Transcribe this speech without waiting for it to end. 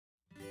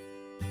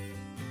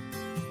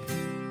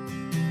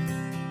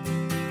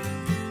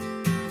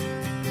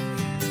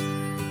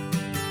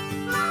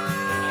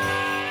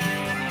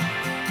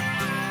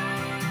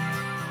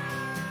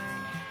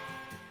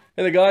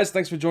Hey there guys,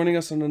 thanks for joining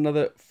us on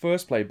another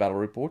First Play Battle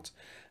Report.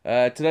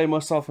 Today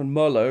myself and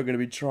Merlo are going to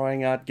be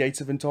trying out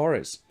Gates of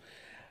Antares.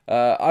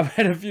 I've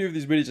had a few of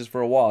these miniatures for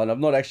a while and I've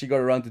not actually got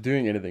around to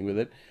doing anything with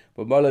it.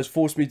 But Merlo's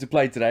forced me to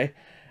play today.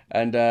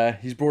 And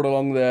he's brought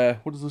along the,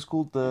 what is this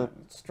called? The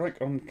Strike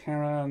on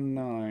Cara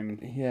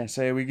 9. Yeah,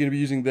 so we're going to be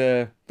using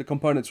the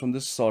components from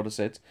this starter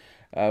set,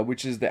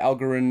 which is the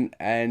Algarin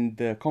and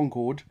the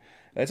Concord.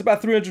 It's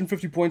about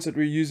 350 points that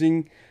we're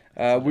using.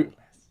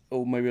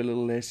 Or maybe a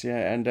little less,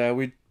 yeah. And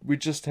we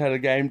just had a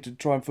game to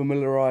try and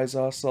familiarize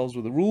ourselves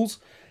with the rules,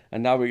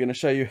 and now we're going to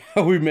show you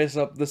how we mess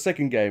up the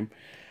second game.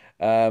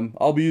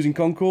 I'll be using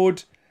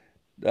Concord,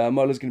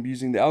 Mola's going to be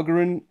using the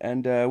Algarin,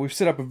 and we've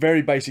set up a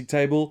very basic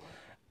table.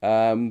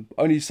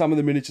 Only some of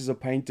the miniatures are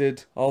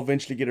painted. I'll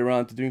eventually get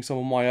around to doing some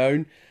of my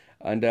own,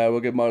 and we'll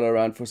get Mola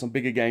around for some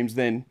bigger games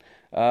then.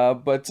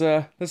 But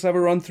let's have a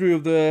run through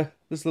of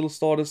this little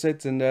starter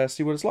set and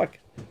see what it's like.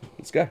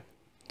 Let's go.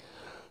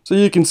 So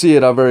you can see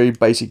at our very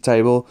basic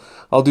table.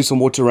 I'll do some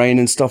more terrain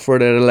and stuff for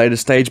it at a later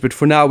stage, but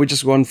for now we're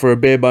just going for a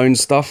bare bones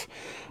stuff.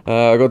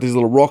 I got these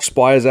little rock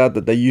spires out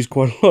that they use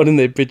quite a lot in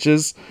their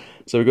pictures.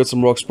 So we've got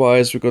some rock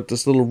spires, we've got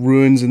this little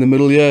ruins in the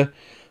middle here,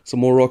 some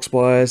more rock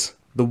spires,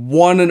 the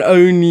one and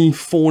only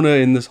fauna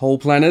in this whole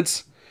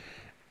planet,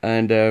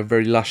 and a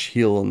very lush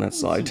hill on that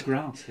side. Some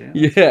grass here.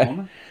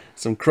 Yeah,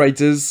 some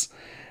craters,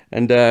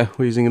 and we're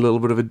using a little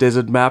bit of a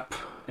desert map.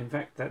 In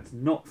fact, that's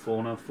not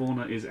fauna.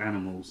 Fauna is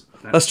animals.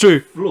 That's true.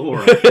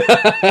 Flora.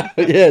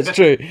 Yeah, it's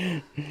true.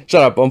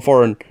 Shut up, I'm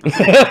foreign.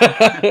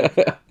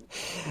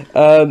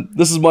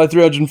 This is my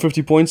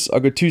 350 points.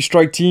 I've got 2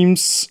 strike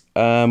teams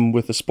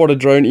with a spotted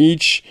drone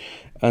each.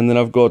 And then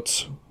I've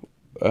got,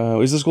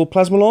 is this called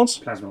Plasma Lance?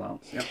 Plasma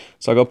Lance, yep.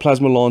 So I got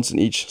Plasma Lance in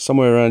each.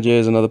 Somewhere around here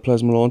is another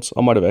Plasma Lance.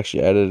 I might have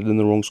actually added it in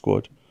the wrong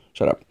squad.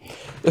 Shut up.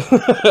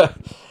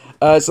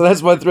 So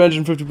that's my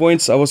 350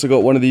 points. I've also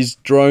got one of these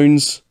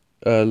drones,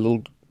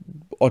 little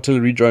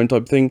artillery drone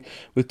type thing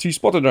with 2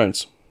 spotted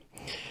drones.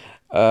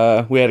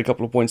 We had a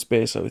couple of points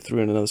spare, so we threw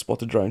in another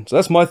spotted drone. So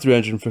that's my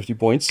 350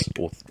 points,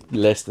 or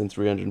less than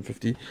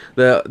 350.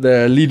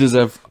 The leaders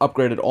have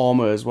upgraded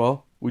armor as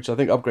well, which I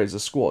think upgrades the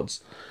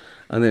squads.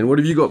 And then what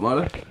have you got,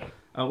 Marla?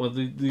 Oh, well,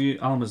 the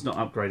armor's not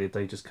upgraded.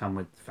 They just come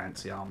with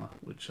fancy armor,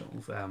 which sort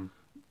of,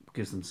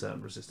 gives them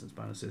certain resistance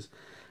bonuses.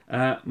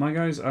 My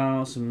guys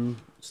are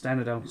some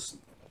standard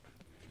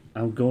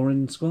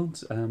Algarin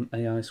squads,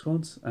 AI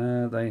squads.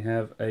 They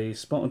have a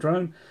spotter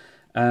drone,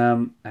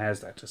 as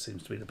that just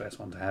seems to be the best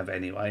one to have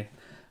anyway.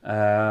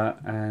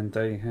 And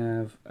they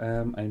have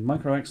a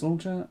micro-X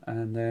launcher,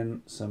 and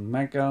then some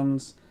mag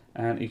guns,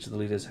 and each of the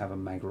leaders have a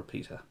mag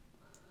repeater.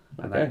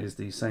 And that is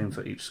the same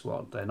for each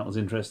squad. They're not as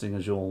interesting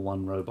as your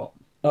one robot.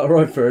 Oh,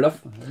 right, fair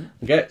enough.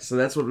 Okay, so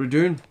that's what we're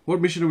doing. What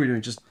mission are we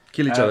doing? Just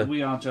kill each other?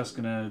 We are just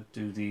going to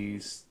do the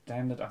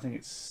standard, I think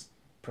it's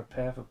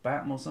prepare for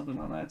battle or something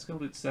like that. It's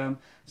called. It's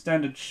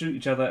standard shoot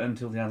each other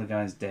until the other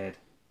guy's dead.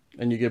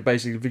 And you get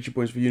basically victory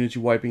points for units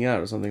you're wiping out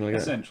or something like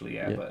that. Essentially,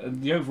 yeah.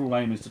 But the overall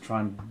aim is to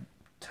try and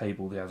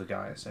table the other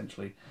guy.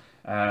 Essentially,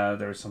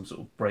 there is some sort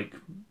of break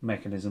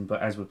mechanism,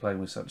 but as we're playing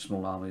with such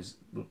small armies,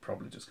 we're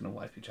probably just going to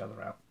wipe each other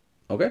out.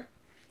 Okay.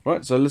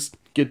 Right. So let's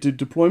get to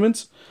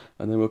deployment,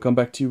 and then we'll come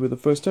back to you with the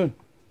first turn.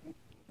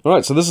 All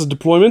right. So this is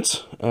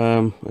deployment.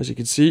 As you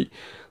can see,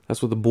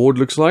 that's what the board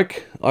looks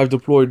like. I've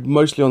deployed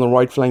mostly on the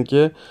right flank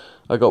here.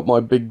 I got my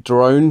big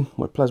drone,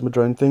 my plasma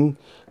drone thing,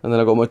 and then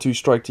I got my 2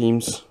 strike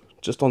teams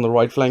just on the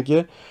right flank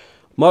here.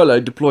 Molo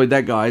deployed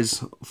that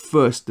guy's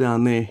first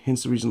down there,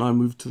 hence the reason I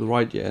moved to the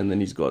right here, and then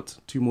he's got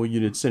 2 more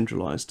units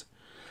centralized.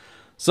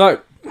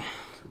 So,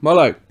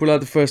 Molo, pull out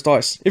the first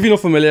dice. If you're not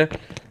familiar,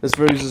 this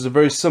is a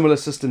very similar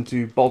system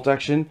to bolt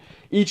action.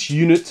 Each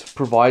unit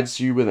provides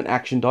you with an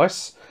action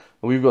dice,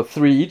 and we've got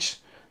 3 each.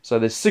 So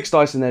there's 6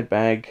 dice in that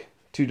bag.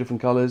 2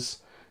 different colors.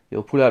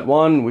 You'll pull out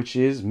one, which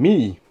is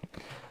me.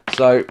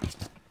 So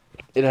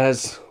it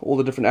has all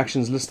the different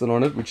actions listed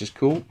on it, which is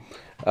cool.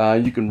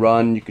 You can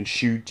run, you can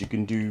shoot, you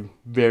can do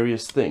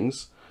various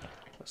things.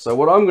 So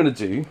what I'm going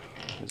to do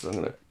is I'm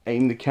going to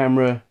aim the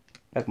camera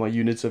at my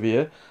units over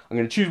here. I'm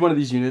going to choose one of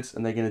these units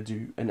and they're going to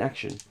do an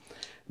action.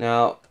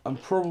 Now I'm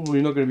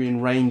probably not going to be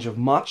in range of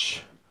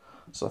much,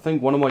 so I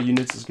think one of my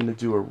units is going to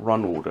do a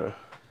run order.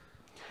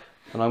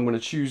 And I'm going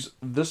to choose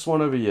this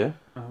one over here.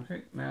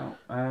 Okay, now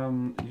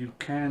you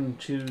can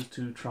choose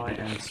to try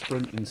and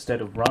sprint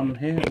instead of run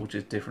here, which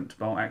is different to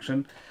bolt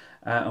action.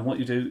 And what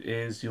you do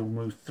is you'll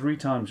move 3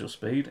 times your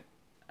speed.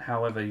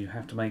 However, you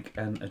have to make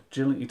an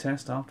agility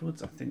test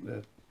afterwards. I think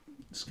the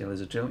skill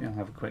is agility. I'll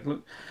have a quick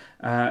look.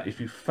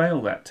 If you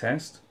fail that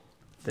test,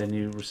 then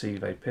you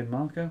receive a pin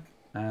marker.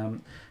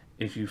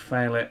 If you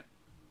fail it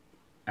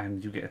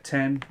and you get a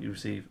 10, you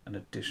receive an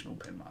additional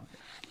pin marker.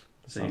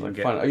 So sounds like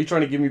fun. Are you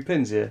trying to give me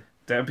pins here?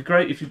 That would be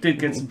great if you did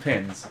get some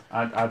pins.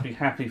 I'd be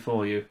happy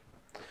for you.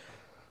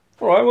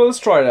 Alright, well let's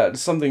try it out.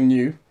 It's something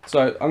new.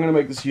 So I'm going to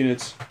make this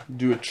unit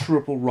do a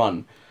triple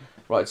run.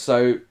 Right,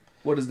 so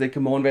what is their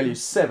command value?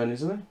 7,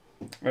 isn't it?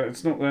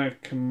 It's not their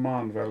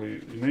command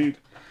value you need.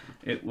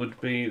 It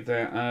would be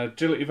their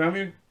agility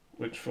value,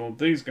 which for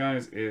these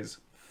guys is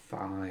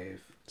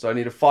 5. So I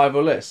need a 5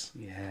 or less.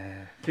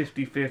 Yeah,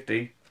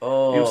 50-50.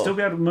 Oh. You'll still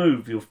be able to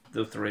move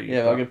the 3.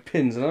 Yeah, but I get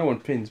pins, and I don't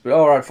want pins. But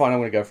alright, fine, I'm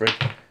going to go for it.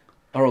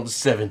 I rolled a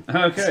 7.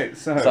 Okay,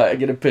 so I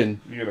get a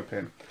pin. you get a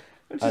pin.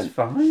 Which is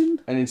fine.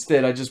 And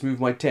instead, I just move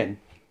my 10.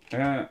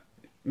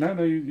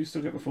 No, you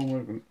still get the full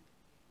movement.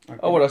 Okay.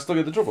 Oh, what? I still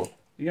get the triple?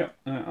 Yep,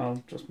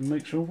 I'll just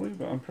make sure for you,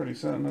 but I'm pretty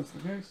certain that's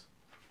the case.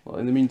 Well,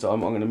 in the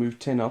meantime, I'm going to move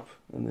 10 up,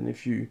 and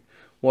then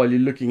while you're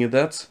looking at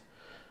that,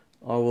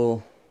 I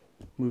will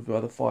move the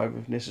other 5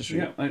 if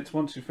necessary. Yep, it's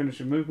once you finish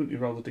your movement, you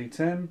roll the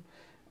d10,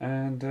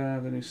 and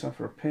then you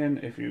suffer a pin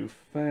if you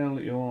fail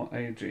your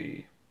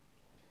AG.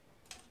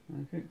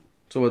 Okay.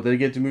 So what, they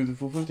get to move the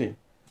full 15?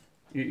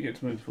 You get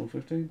to move the full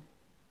 15.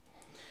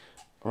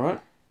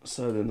 Alright,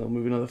 so then they'll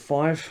move another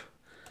 5.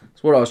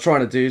 So what I was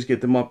trying to do is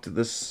get them up to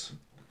this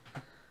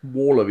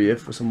wall over here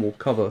for some more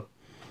cover.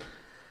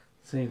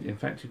 See, in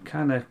fact, you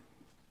kind of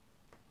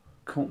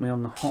caught me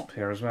on the hop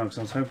here as well, because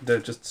I was hoping to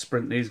just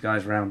sprint these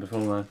guys around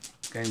before the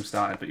game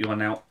started, but you are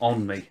now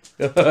on me.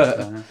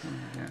 Yeah.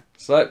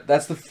 So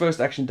that's the first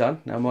action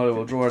done. Now Milo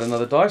will draw out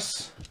another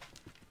dice.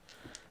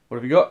 What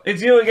have you got?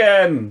 It's you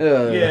again!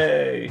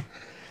 Yay!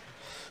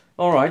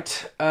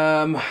 Alright.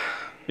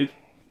 It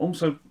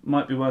also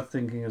might be worth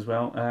thinking as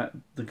well,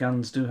 the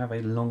guns do have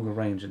a longer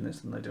range in this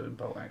than they do in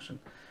bolt action.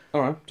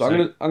 Alright, so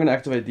I'm gonna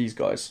activate these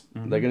guys.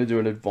 They're gonna do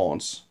an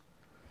advance.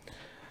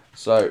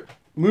 So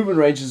movement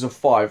ranges of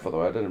 5, by the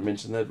way. I didn't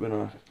mention that when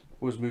I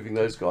was moving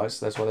those guys.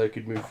 That's why they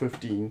could move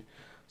 15.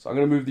 So I'm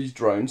gonna move these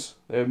drones.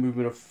 They have a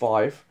movement of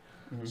 5.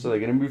 So they're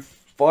gonna move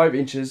 5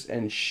 inches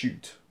and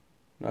shoot.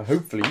 Now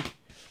hopefully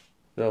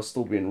they'll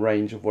still be in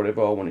range of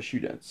whatever I want to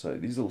shoot at. So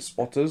these little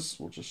spotters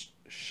will just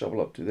shovel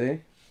up to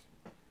there.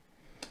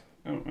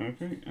 Oh,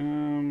 okay.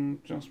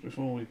 Just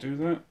before we do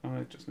that,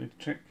 I just need to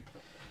check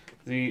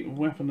the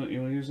weapon that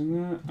you're using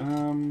there.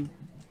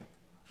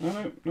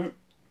 No.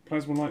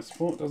 Plasma light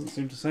support doesn't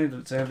seem to say that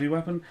it's a heavy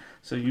weapon,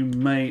 so you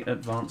may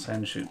advance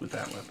and shoot with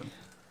that weapon.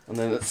 And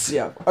then let's see,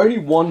 only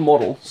one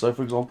model. So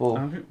for example,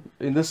 Okay.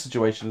 in this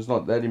situation, it's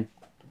not that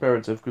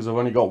imperative because I've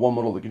only got one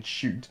model that can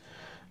shoot.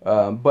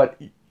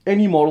 But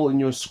any model in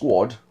your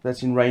squad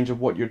that's in range of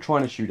what you're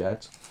trying to shoot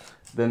at,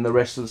 then the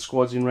rest of the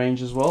squad's in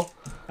range as well.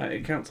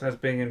 It counts as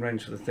being in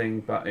range for the thing,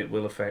 but it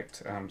will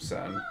affect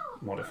certain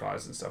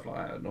modifiers and stuff like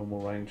that at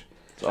normal range.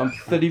 So I'm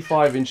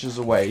 35 inches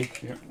away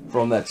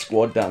from that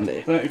squad down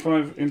there.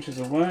 35 inches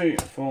away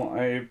for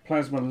a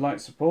plasma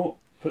light support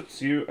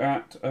puts you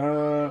at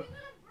that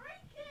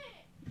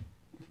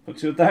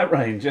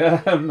range.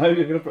 No,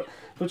 you're going to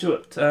put you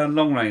at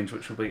long range,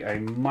 which will be a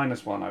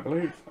 -1, I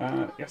believe.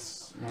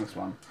 Yes,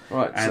 -1.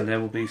 Right, and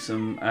there will be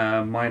some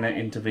minor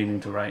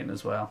intervening terrain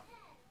as well.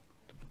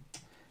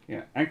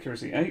 Yeah,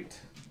 accuracy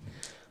 8.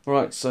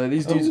 Right, so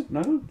these dudes.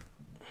 No.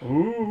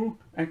 Ooh,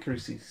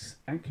 accuracy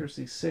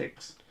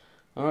 6.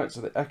 Alright,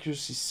 so the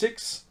accuracy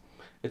 6.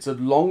 It's at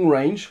long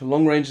range.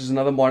 Long range is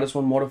another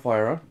 -1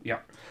 modifier.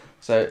 Yeah.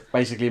 So it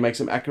basically makes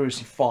them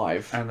accuracy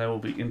 5. And there will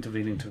be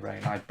intervening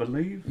terrain, I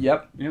believe.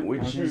 Yep. Yep,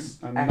 Which is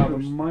another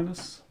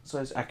minus. So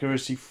it's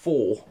accuracy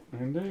 4.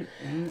 Indeed.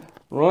 Yeah.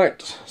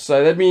 Right.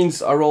 So that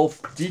means I roll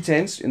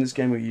d10s. In this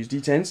game we use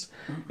d10s.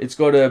 It's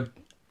got a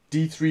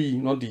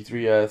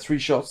d3, 3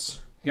 shots.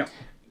 Yep.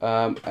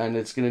 And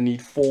it's going to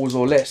need 4s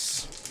or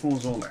less.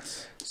 4s or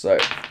less. So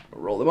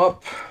roll them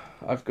up.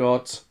 I've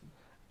got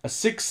a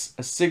 6,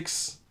 a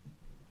 6,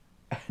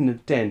 and a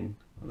 10.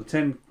 The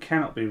 10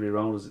 cannot be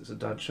re-rolled as it's a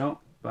dud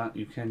shot, but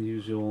you can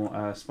use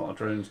your spotter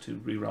drones to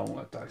re-roll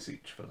a dice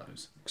each for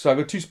those. So I've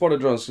got 2 spotter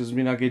drones, because I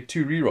mean I get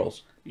 2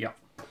 re-rolls. Yeah.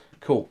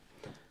 Cool.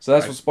 So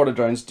that's what spotter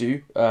drones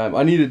do.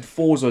 I needed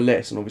 4s or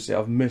less, and obviously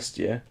I've missed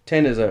here.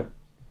 10 is a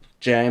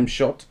jam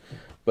shot,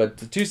 but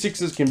the 2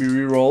 6s can be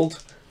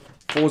re-rolled.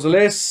 4s or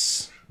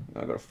less.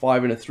 I've got a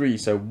 5 and a 3,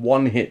 so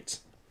 1 hit.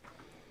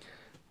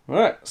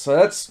 Alright, so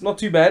that's not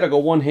too bad. I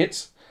got 1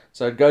 hit.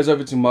 So it goes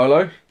over to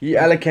Molo. He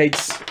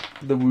allocates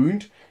the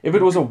wound. If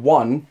it was a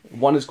 1,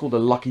 1 is called a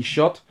lucky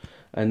shot,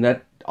 and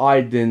that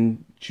I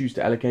then choose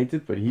to allocate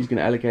it, but he's going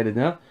to allocate it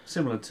now.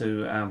 Similar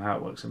to how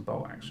it works in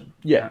bolt action.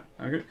 Yeah.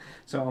 Okay.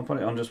 So I'll put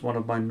it on just one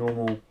of my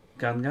normal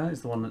gun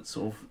guys, the one that's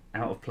sort of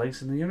out of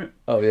place in the unit.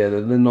 Oh yeah,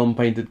 the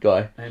non-painted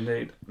guy.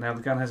 Indeed. Now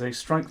the gun has a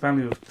strike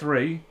value of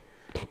 3,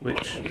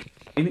 which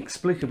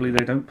inexplicably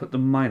they don't put the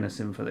minus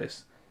in for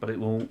this, but it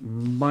will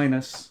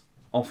minus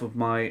off of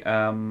my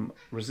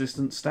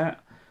resistance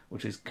stat,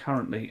 which is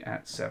currently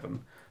at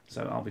 7.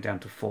 So I'll be down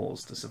to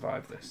 4s to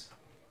survive this.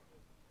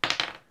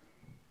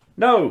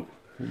 No!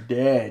 You're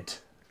dead.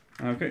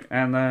 Okay,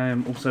 and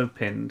I'm also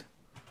pinned.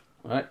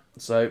 Alright,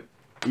 so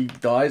he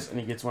dies and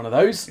he gets one of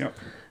those. Yep.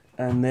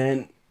 And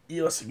then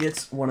he also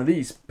gets one of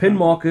these. Pin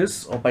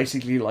markers are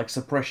basically like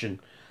suppression.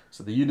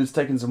 So the unit's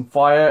taken some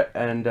fire,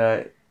 and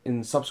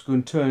in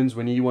subsequent turns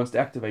when he wants to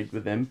activate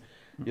with them,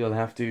 you'll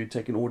have to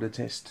take an order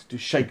test to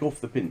shake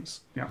off the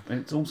pins. Yeah,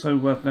 it's also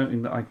worth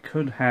noting that I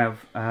could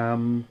have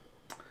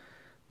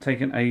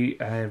taken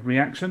a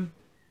reaction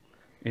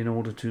in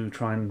order to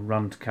try and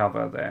run to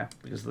cover there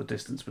because of the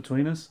distance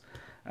between us.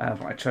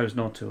 But I chose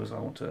not to as I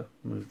want to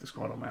move the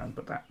squad around,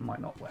 but that might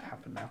not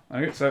happen now.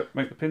 Okay, so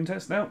make the pin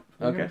test now.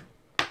 Okay.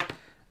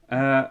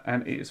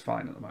 And it is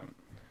fine at the moment.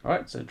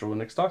 Alright, so draw the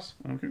next dice.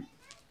 Okay.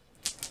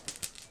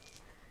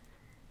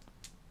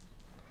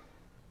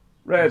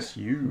 Red. That's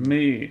you.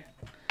 Me.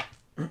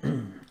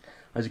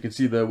 As you can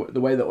see, the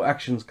way that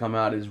actions come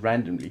out is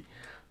randomly.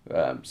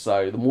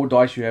 So the more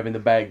dice you have in the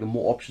bag, the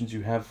more options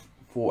you have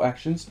for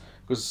actions.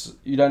 Because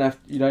you don't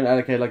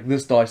allocate like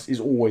this dice is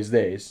always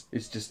there.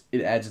 It's just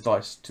it adds a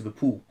dice to the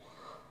pool.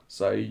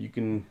 So you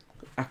can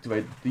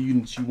activate the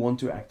units you want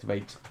to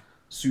activate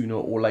sooner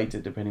or later,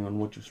 depending on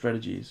what your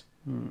strategy is.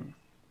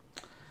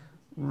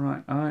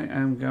 Right, I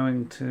am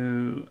going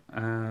to.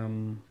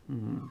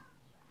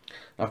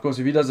 Now, of course,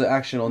 if he does an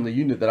action on the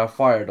unit that I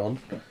fired on,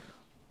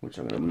 which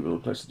I'm going to move a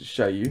little closer to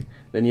show you,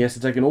 then he has to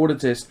take an order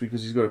test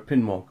because he's got a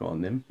pin marker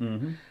on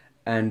them.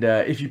 And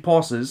if he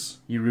passes,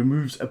 he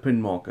removes a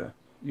pin marker.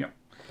 Yep.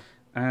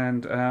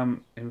 And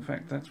in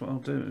fact, that's what I'll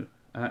do.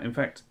 In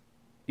fact,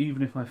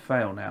 even if I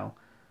fail now,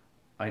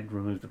 I'd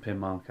remove the pin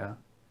marker,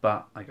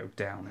 but I go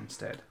down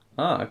instead.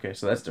 Ah, okay,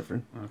 so that's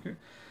different. Okay.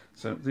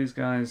 So these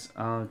guys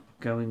are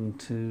going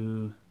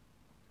to...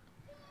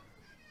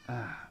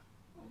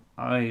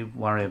 I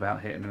worry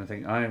about hitting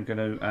anything. I am going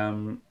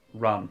to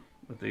run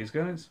with these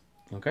guys.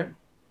 Okay.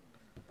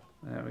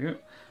 There we go.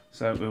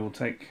 So we will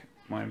take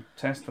my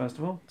test first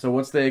of all. So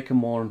what's their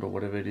command or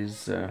whatever it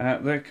is?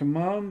 Their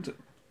command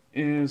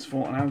is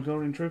for an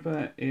Algorian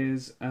trooper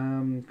is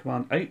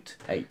command 8.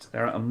 8.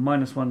 They're at a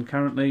 -1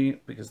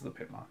 currently because of the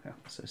pin marker.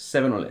 So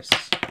 7 or less.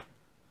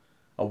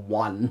 A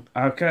 1.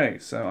 Okay,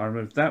 so I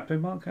removed that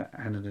pin marker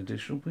and an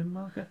additional pin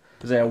marker.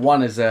 So a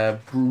 1 is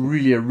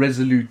really a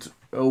resolute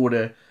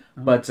order,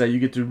 but you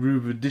get to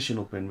remove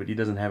additional pin, but he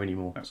doesn't have any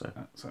more. So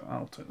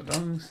I'll take the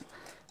dice.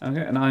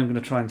 Okay, and I'm going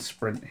to try and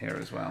sprint here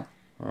as well.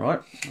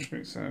 Alright.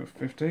 Okay, so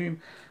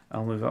 15.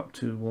 I'll move up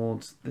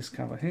towards this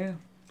cover here.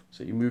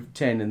 So you move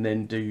 10 and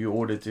then do your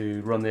order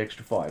to run the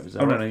extra 5, is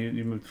that right? right? No,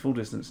 you move the full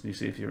distance and you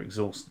see if you're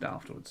exhausted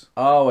afterwards.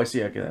 Oh, I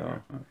see, okay,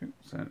 alright. Okay,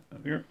 so there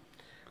you go.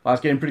 I was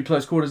getting pretty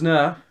close quarters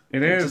now.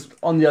 It is. Just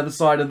on the other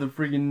side of the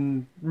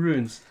friggin'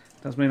 ruins.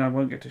 Does mean I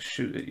won't get to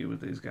shoot at you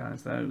with these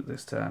guys though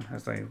this turn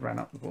as they ran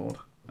up the board.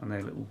 And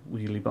their little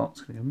wheelie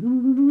bots can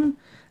go,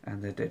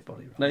 and their dead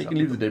body runs No, you can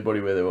leave the dead body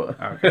where they were.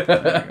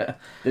 Okay.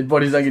 Dead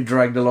bodies don't get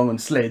dragged along on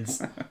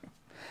sleds.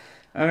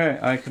 Okay,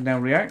 I can now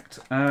react.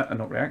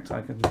 Not react.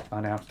 I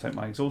now have to take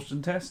my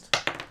exhaustion test,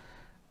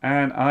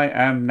 and I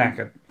am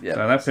knackered. Yep.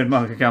 So that pin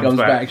marker comes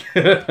back.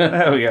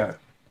 There we go.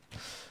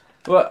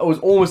 Well, it was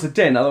almost a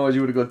 10. Otherwise,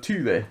 you would have got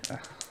 2 there.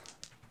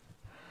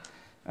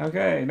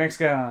 Okay, next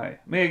guy.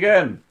 Me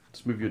again.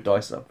 Just move your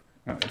dice up.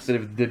 Oh, Instead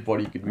of a dead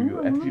body, you could move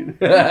your action.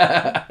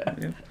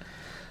 Okay.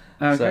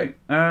 So,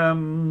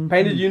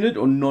 painted unit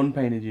or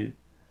non-painted unit?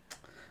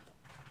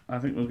 I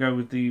think we'll go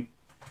with the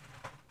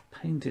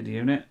painted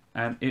unit,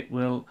 and it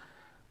will.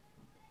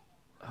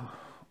 Oh,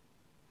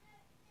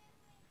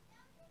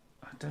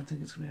 I don't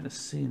think it's going to be able to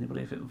see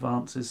anybody if it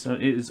advances, so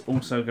it is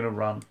also going to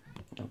run.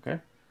 Okay.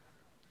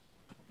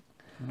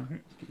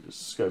 Okay. Give the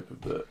scope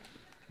of the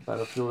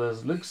battlefield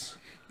as it looks.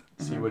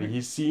 See what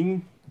he's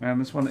seeing. And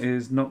this one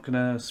is not going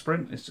to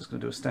sprint, it's just going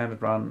to do a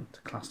standard run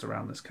to cluster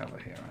around this cover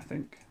here, I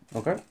think.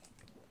 Okay.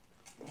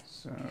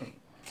 So,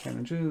 10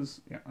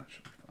 inches, yeah, that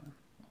should be fine.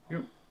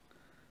 Yep.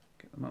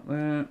 Get them up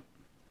there.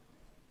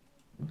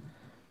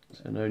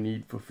 So no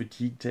need for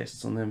fatigue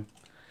tests on them.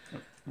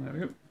 There we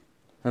go.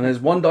 And there's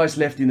 1 dice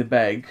left in the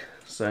bag,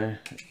 so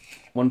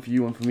 1 for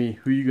you, 1 for me.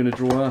 Who are you going to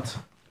draw out?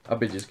 I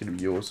bet you it's going to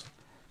be yours.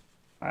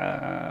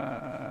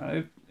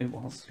 It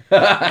was.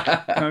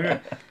 Okay.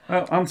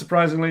 Well,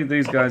 unsurprisingly,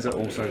 these guys are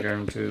also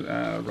going to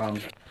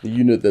run. The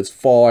unit that's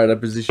far out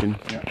of position.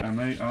 Yeah, and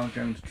they are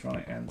going to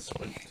try and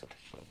sprint.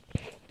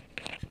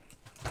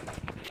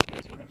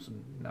 Let's grab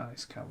some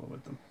nice cover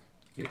with them.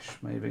 Ish,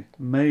 maybe.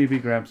 Maybe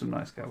grab some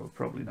nice cover,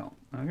 probably not.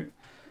 Okay.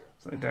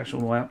 So they dash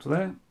all the way up to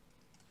there.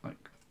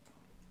 Like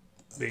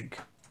big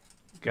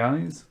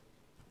guys.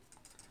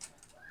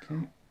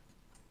 Okay.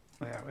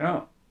 There we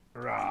are.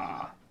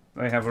 Rah.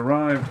 They have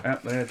arrived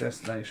at their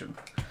destination.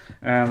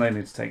 And they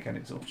need to take an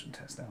exhaustion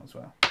test now as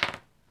well.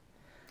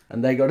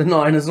 And they got a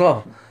 9 as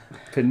well.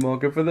 Pin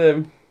marker for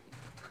them.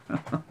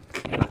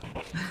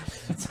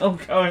 It's all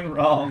going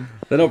wrong.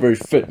 They're not very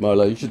fit,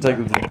 Molo. You should take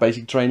them to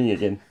basic training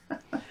again.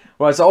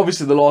 Right, so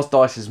obviously the last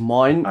dice is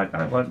mine.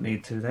 I won't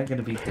need to. They're going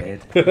to be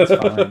dead. It's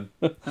fine.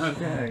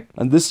 Okay.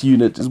 And this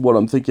unit is what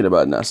I'm thinking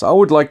about now. So I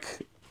would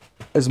like,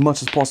 as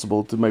much as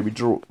possible, to maybe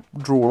draw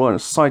a line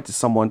of sight to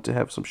someone to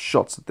have some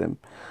shots at them.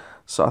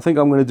 So I think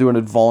I'm going to do an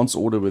advance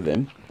order with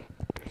them.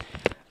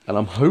 And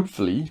I'm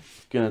hopefully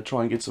going to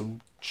try and get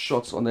some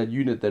shots on that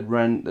unit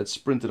that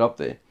sprinted up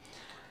there.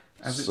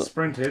 As it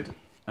sprinted,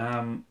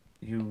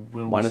 you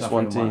will minus suffer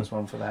one a team.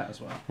 -1 for that as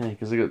well. Yeah,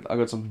 because I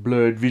got some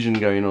blurred vision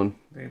going on.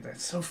 Dude, they're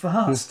so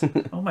fast.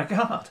 Oh my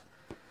god.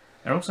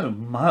 They're also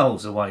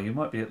miles away. You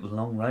might be at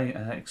long range,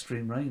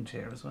 extreme range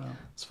here as well.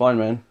 It's fine,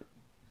 man.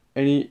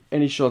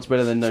 Any shot's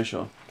better than no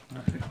shot.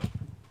 Okay.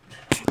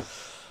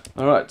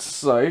 Alright,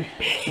 so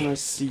can I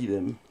see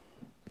them?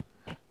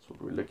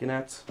 what we're looking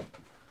at.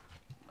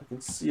 I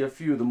can see a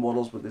few of the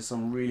models, but there's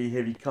some really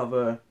heavy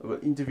cover. I've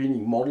got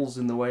intervening models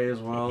in the way as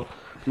well.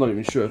 I'm not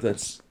even sure if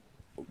that's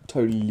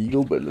totally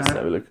legal, but let's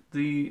have a look.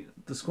 The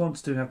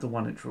squads do have the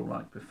 1 inch rule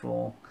like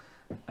before.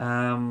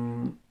 I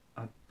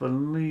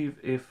believe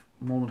if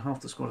more than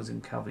half the squad is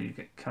in cover, you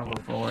get cover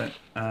for it.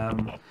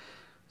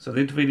 So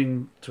the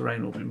intervening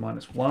terrain will be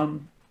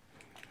 -1.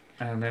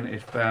 And then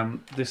if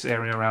this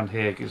area around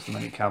here gives them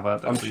any cover...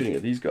 I'm shooting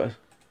at these guys.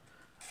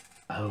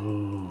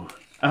 Oh,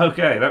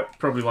 okay, that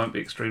probably won't be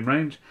extreme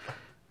range.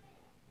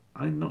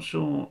 I'm not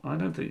sure. I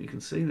don't think you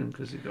can see them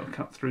because you've got to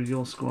cut through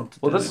your squad to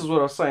Well, do this it. is what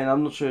I was saying.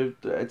 I'm not sure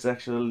if it's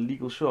actually a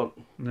legal shot.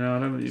 No, I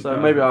don't think you've So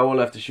got maybe it. I will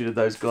have to shoot at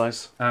those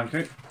guys.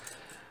 Okay.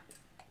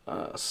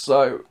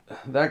 So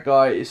that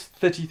guy is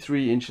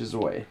 33 inches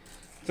away.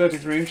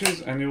 33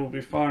 inches, and you will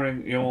be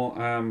firing your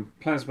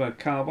plasma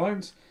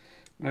carbines.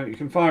 Now, you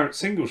can fire at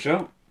single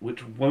shot,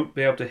 which won't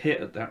be able to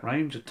hit at that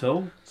range at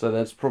all. So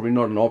that's probably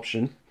not an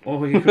option.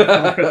 Or you can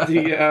fire at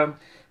the...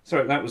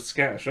 sorry, that was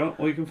scatter shot.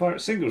 Or you can fire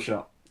at single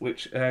shot,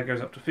 which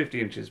goes up to 50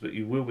 inches, but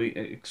you will be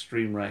at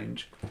extreme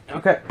range.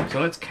 Okay.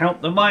 So let's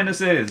count the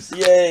minuses.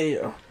 Yay!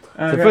 Okay.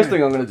 The first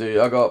thing I'm going to do,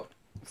 I got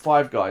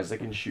 5 guys that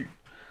can shoot.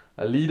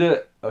 A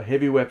leader, a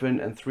heavy weapon,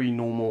 and 3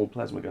 normal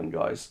plasma gun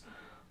guys.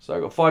 So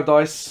I got 5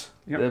 dice.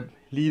 Yep. The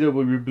leader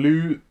will be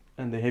blue,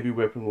 and the heavy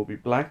weapon will be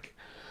black.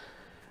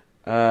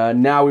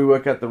 Now we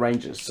work out the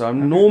ranges. So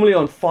I'm normally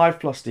on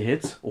 5+ to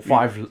hit, or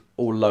 5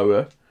 or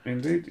lower.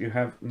 Indeed, you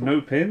have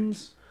no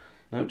pins,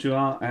 but you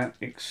are at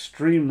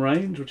extreme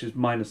range, which is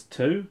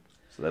 -2.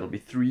 So that'll be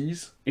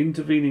 3s.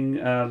 Intervening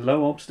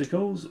low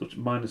obstacles, which is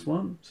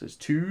 -1. So it's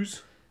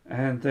 2s.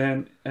 And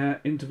then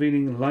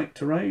intervening light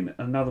terrain,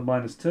 another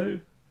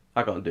 -2.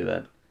 I can't do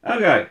that.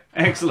 Okay,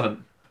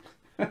 excellent.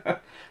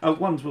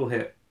 Ones will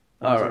hit.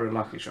 Ones are a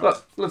lucky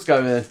shot. Let's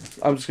go there.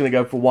 I'm just going to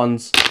go for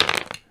 1s.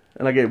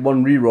 And I get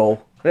 1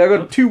 reroll. Yeah, I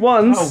got 2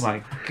 1s. Oh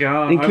my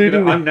god.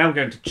 Including I'm now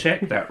going to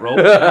check that roll.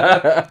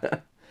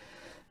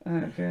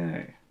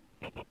 Okay.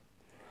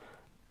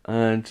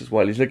 And just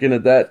while he's looking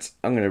at that,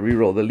 I'm going to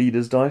reroll the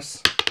leader's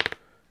dice.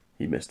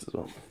 He missed as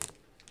well.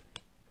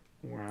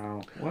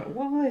 Wow.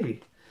 Why?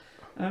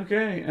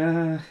 Okay.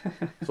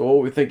 So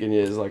what we're thinking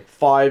is like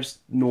 5s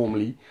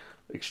normally.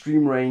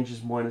 Extreme range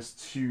is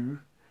 -2.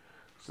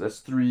 So that's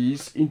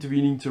 3s.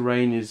 Intervening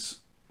terrain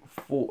is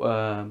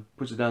 4.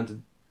 Puts it down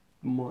to...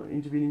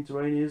 intervening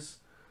terrain is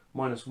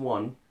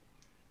 -1.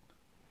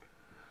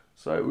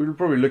 So we're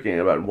probably looking at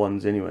about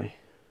 1s anyway.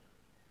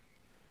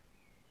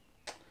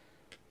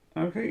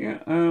 Okay, yeah.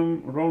 A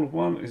roll of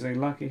 1 is a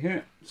lucky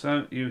hit.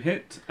 So you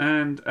hit,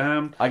 and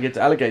I get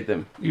to allocate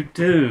them. you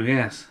do,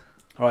 yes.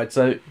 Alright,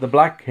 so the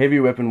black heavy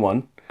weapon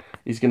one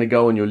is going to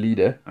go on your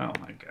leader. Oh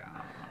my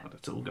god,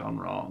 it's all gone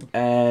wrong.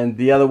 And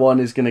the other one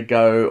is going to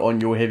go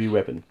on your heavy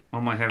weapon.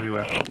 On my heavy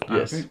weapon.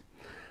 Yes. Okay.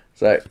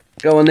 So,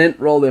 go on then,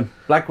 roll them.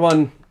 Black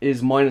one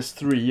is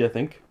 -3, I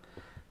think.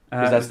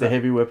 Because that's the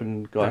heavy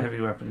weapon guy. The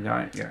heavy weapon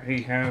guy, yeah.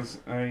 He has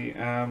a,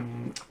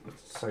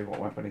 let's say what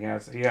weapon he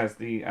has. He has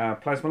the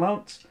plasma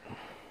lance.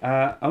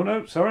 Oh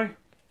no, sorry.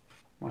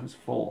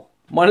 -4.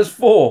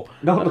 -4.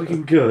 Not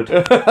looking good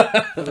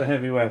for the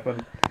heavy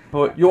weapon.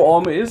 But your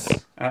armor is?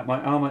 My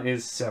armor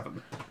is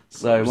 7.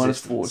 So,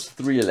 -4 is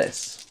 3 or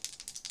less.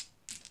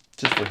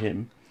 Just for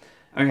him.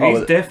 Okay,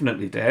 he's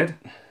definitely dead.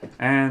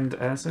 And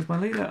so's my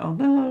leader. Oh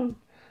no.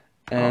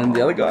 And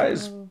the other guy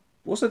is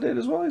also dead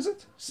as well, is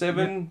it?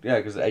 7? Yeah,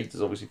 because 8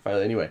 is obviously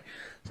failed anyway.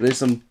 So there's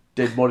some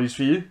dead bodies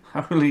for you.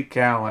 Holy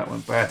cow, that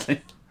went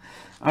badly.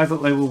 I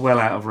thought they were well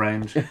out of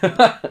range.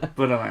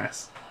 But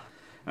alas.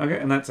 Okay,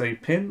 and that's a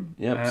pin.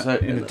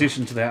 Yep. In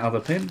addition to that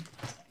other pin.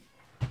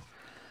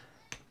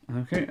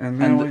 Okay, and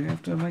now we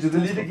have to make does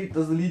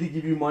the leader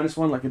give you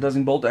 -1 like it does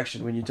in bolt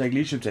action when you take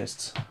leadership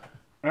tests?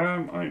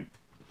 I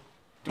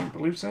don't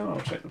believe so. I'll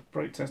check the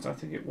break test. I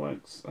think it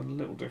works a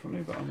little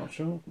differently, but I'm not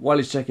sure. While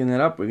he's checking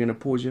that up, we're going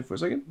to pause here for a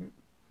second.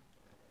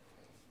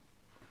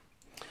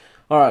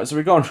 Alright, so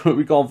we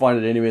can't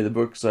find it anywhere in the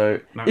book, so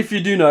No. if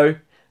you do know,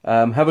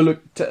 have a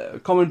look,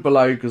 comment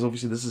below, because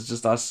obviously this is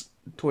just us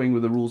toying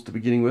with the rules to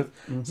beginning with.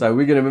 So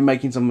we're going to be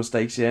making some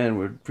mistakes here, and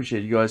we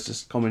appreciate you guys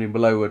just commenting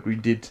below what we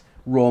did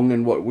wrong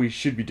and what we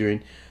should be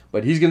doing.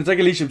 But he's going to take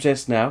a leadership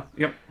test now.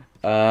 Yep.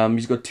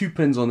 He's got 2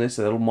 pins on this,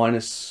 so that'll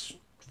minus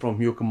from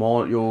your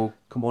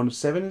command of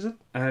 7, is it?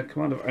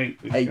 Command of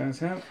 8, which 8. you guys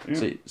have. Yep.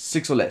 So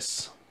 6 or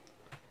less.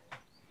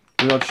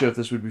 We're not sure if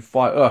this would be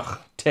 5. Ugh,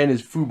 10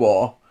 is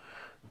foobar.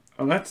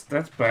 Oh, that's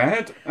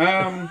bad.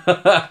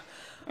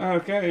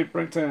 Okay,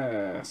 break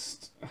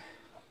test.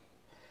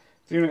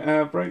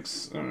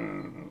 Breaks.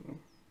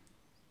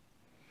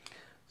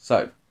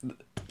 So,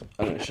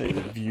 I'm going to show you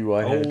the view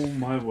I had. Oh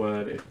my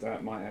word! If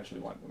that might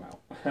actually wipe them out.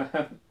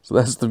 So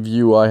that's the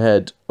view I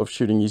had of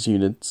shooting his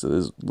unit. So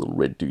there's little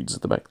red dudes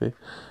at the back there,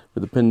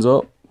 where the pins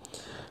are.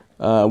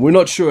 We're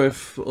not sure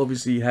if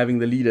obviously having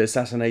the leader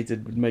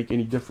assassinated would make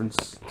any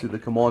difference to the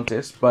command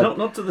test, but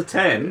not to the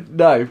 10.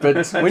 no. But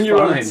when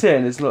you're on fine.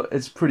 10,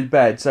 it's pretty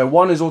bad. So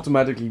 1 is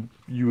automatically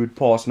you would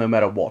pass no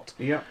matter what.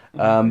 Yep.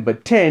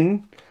 But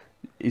 10,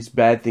 is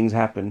bad things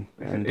happen.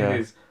 And it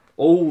is.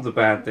 All the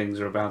bad things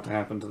are about to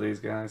happen to these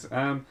guys.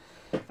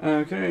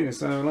 Okay,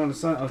 so line of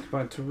sight,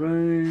 occupied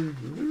terrain.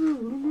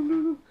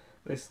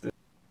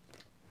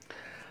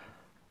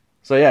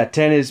 So yeah,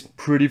 10 is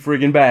pretty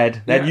friggin'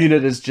 bad. That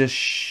unit has just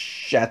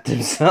shat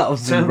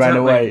themselves and ran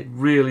away. They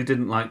really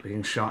didn't like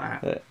being shot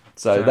at.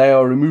 So they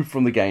are removed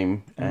from the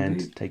game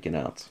and taken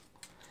out.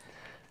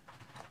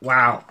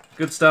 Wow,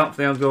 good start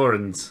for the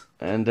Algorans.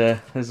 And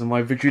those are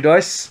my victory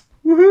dice.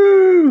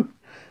 Woohoo!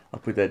 I'll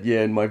put that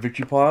in my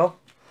victory pile.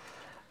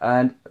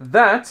 And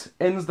that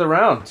ends the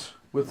round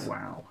with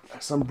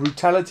some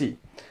brutality.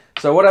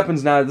 So what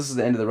happens now, this is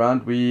the end of the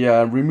round, we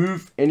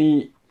remove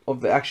any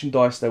of the action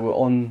dice that were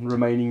on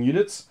remaining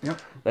units.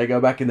 Yep. They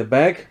go back in the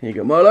bag. Here you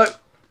go, Milo.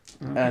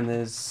 And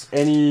there's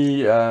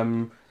any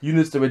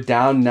units that were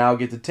down now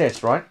get to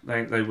test, right?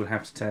 They would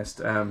have to test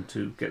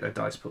to get their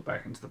dice put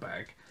back into the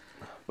bag.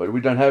 But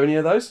we don't have any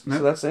of those, nope.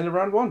 So that's the end of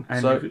round 1.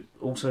 And so you could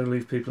also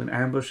leave people in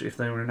ambush if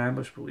they were in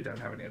ambush, but we don't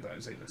have any of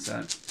those either.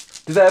 So,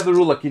 do they have the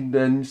rule like in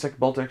the second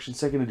Bolt Action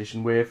 2nd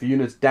edition where if a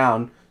unit's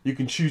down, you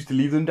can choose to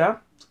leave them down?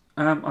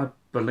 I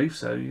believe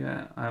so,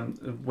 yeah.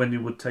 When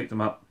you would take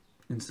them up,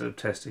 instead of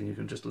testing, you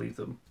can just leave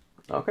them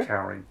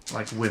cowering,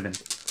 like women.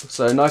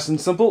 So nice and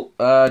simple.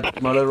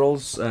 Milo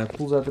rolls,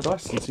 pulls out the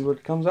dice and see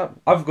what comes up.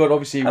 I've got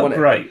obviously one.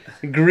 Great.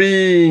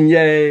 Green,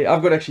 yay.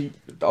 I've got actually,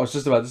 I was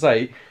just about to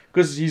say,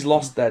 because he's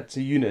lost that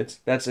unit,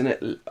 that's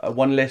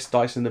one less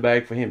dice in the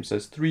bag for him. So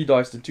it's 3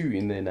 dice to 2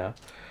 in there now.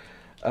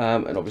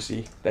 And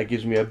obviously that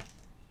gives me a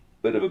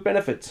bit of a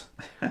benefit.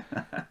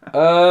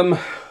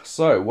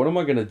 So what am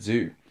I going to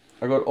do?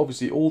 I got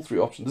obviously all 3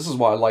 options. This is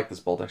why I like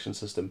this bolt action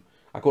system.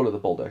 I call it the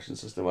bolt action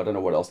system. I don't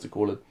know what else to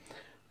call it.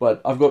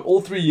 But I've got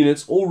all 3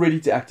 units all ready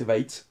to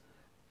activate.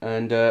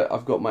 And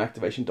I've got my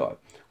activation die.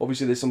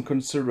 Obviously there's some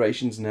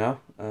considerations now.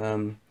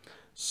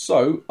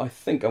 So I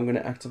think I'm going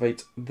to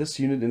activate this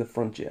unit in the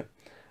front here.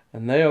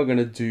 And they are going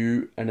to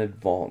do an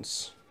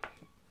advance.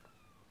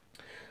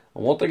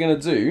 And what they're going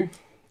to do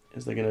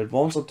is they're going to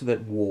advance up to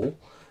that wall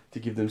to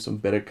give them some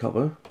better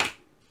cover.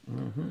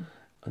 And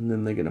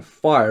then they're going to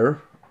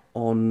fire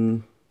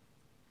on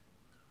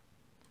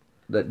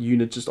that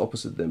unit just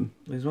opposite them.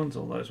 These ones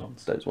or those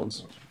ones? Those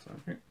ones.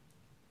 Okay.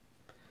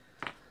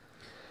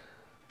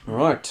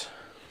 Alright.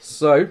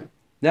 So,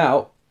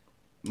 now,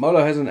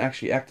 Molo hasn't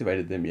actually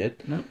activated them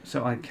yet. No,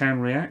 so I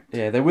can react.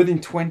 Yeah, they're within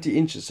 20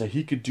 inches, so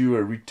he could do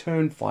a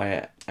return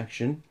fire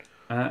action.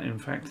 In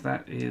fact,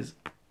 that is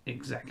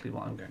exactly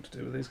what I'm going to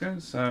do with these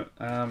guys. So,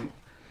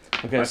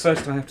 okay,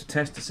 first I have to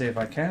test to see if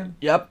I can.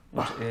 Yep.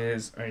 Which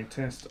is a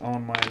test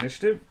on my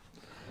initiative,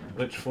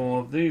 which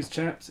for these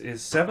chaps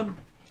is 7.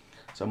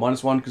 So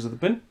 -1 because of the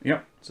pin.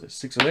 Yep. So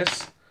 6 or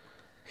less.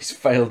 He's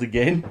failed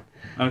again.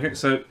 Okay,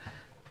 so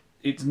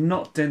it's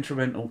not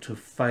detrimental to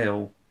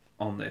fail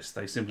on this.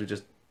 They simply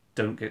just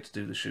don't get to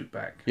do the shoot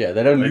back. Yeah,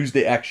 they don't lose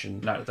their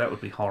action. No, that would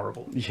be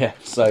horrible. Yeah,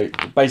 so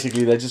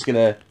basically they're just going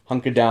to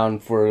hunker down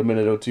for a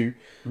minute or 2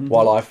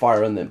 while I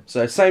fire on them.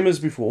 So same as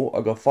before,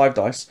 I've got 5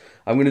 dice.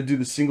 I'm going to do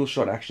the single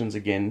shot actions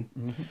again.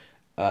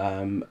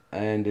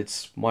 And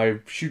it's my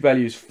shoot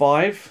value is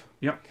 5.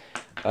 Yep.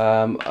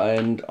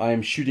 And I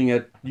am shooting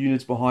at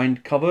units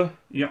behind cover.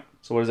 Yep.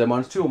 So what is that,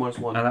 -2 or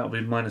 -1? And that would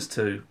be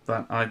 -2,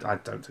 but I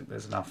don't think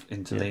there's enough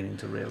interleaning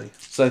to really.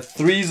 So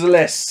 3's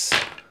less.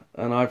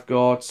 And I've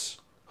got,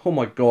 oh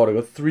my god, I've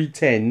got 3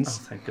 10s.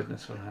 Oh, thank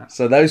goodness for that.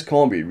 So those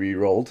can't be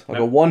re-rolled. I've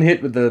got 1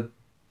 hit with the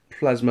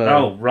plasma.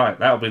 Oh, right,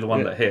 that'll be the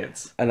one that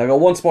hits. And I got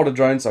 1 spotted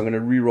drone, so I'm going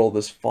to re-roll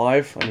this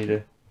 5. I need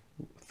a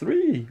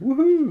 3.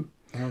 Woohoo!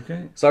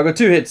 Okay. So I got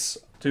 2 hits.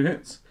 2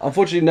 hits.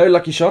 Unfortunately, no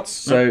lucky shots,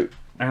 so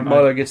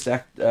Milo gets to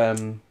act.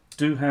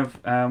 Do have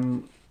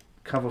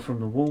cover from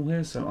the wall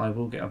here, so I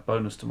will get a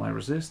bonus to my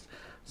resist.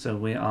 So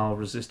we are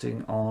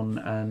resisting on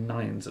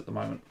 9s at the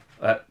moment,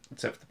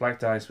 except for the black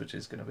dice, which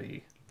is going to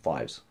be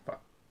 5s.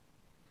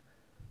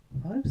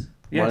 5s?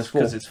 Yes,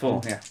 because it's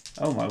 4. Yeah.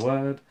 Oh my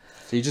word.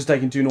 So you're just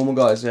taking 2 normal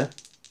guys, yeah?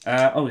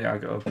 Oh yeah, I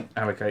got to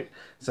allocate.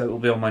 So it will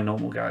be on my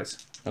normal guys.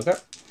 Okay.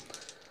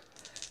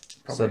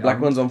 Probably so the black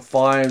one's on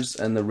 5s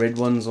and the red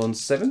one's on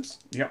 7s?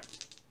 Yep.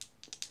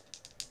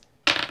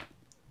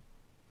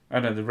 Oh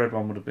no, the red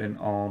one would have been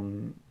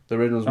on... The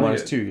red one's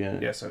 -2, yeah.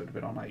 Yeah, so it would have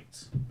been on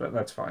 8s. But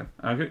that's fine.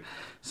 Okay.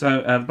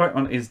 So the black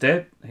one is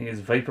dead. He is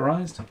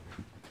vaporized.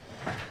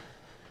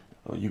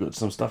 Oh, you got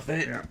some stuff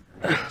there.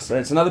 Yeah. So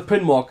it's another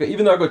pin marker.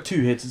 Even though I got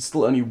 2 hits, it's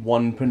still only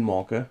 1 pin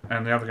marker.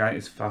 And the other guy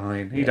is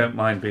fine. He don't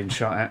mind being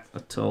shot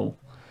at all.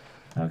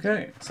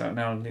 Okay, so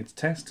now I need to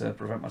test to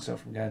prevent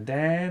myself from going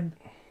down.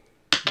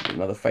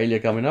 Another failure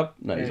coming up.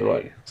 No, he's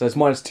alright. So it's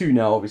 -2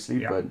 now,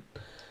 obviously. But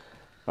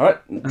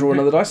alright, draw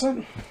another dice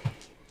out.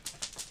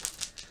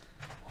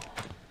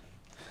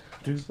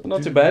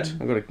 Not too bad.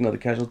 I've got another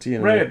casualty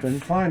and red,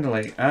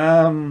 finally.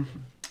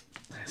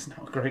 There's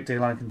not a great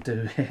deal I can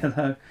do here,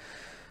 though.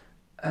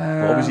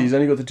 Well, obviously, he's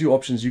only got the 2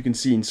 options you can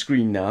see in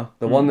screen now.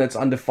 The one that's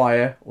under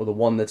fire or the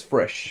one that's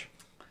fresh.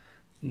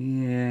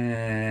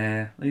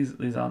 Yeah,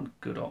 these aren't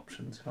good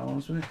options, if I'm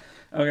honest with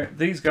you. Okay,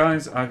 these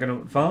guys are going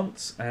to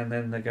advance, and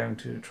then they're going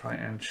to try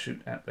and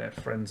shoot at their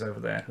friends over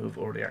there who have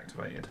already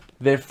activated.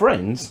 They're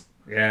friends?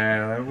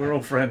 Yeah, we're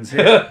all friends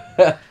here.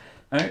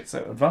 Alright,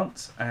 so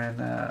advance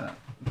and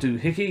do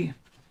Hickey.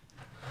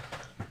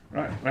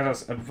 Right, let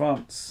us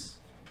advance.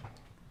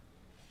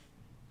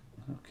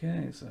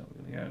 Okay, so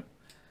we're going to go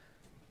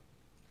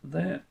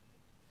there.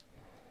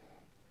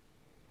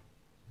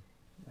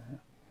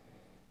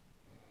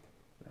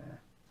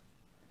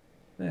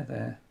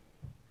 There.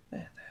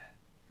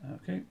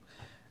 Okay,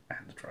 and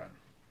the drone.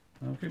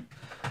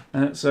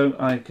 Okay, so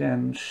I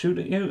can shoot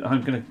at you.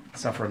 I'm going to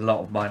suffer a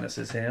lot of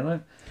minuses here, though.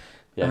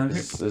 Yeah, Okay.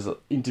 because there's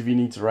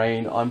intervening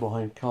terrain. I'm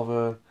behind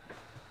cover.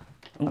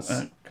 Oh,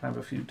 can I have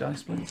a few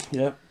dice, please?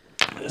 Yep.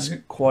 There's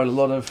Okay. quite a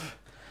lot of...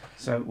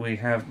 So we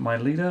have my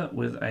leader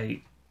with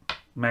a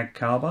mag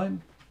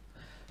carbine.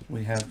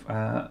 We have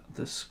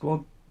the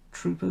squad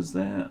troopers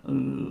there.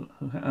 Oh,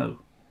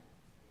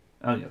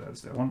 yeah,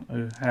 that's the one.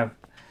 Who have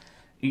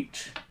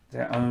each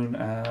their own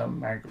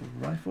mag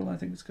rifle, I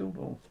think it's called,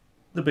 or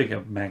the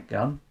bigger mag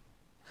gun.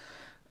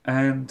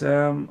 And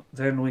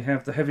then we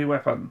have the heavy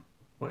weapon,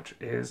 which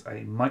is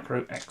a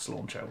micro X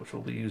launcher, which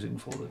we'll be using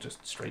for the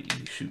just straight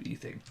shooty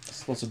thing.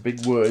 That's lots of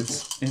big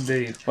words.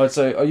 Indeed. Right,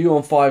 so are you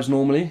on 5s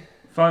normally?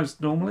 5s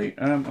normally,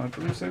 I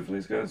believe so for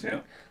these guys,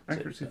 yeah.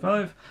 Accuracy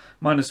 5,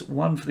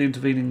 -1 for the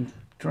intervening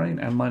terrain,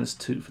 and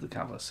 -2 for the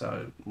cover,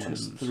 so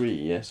 -3,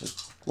 2s. yes. So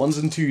 1s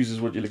and 2s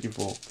is what you're looking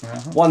for.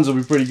 1s will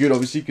be pretty good,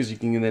 obviously, because you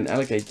can then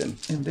allocate them.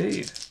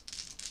 Indeed.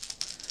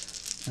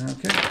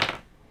 Okay.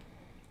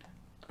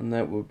 And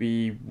that will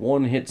be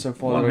 1 hit so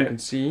far One that I hit. can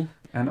see.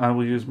 And I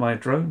will use my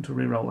drone to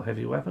reroll a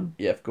heavy weapon.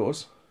 Yeah, of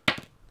course.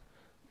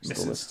 Still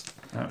Misses. missed.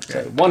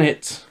 Okay. So 1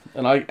 hit,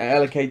 and I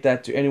allocate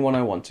that to anyone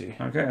I want to.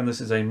 Okay, and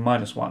this is a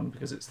 -1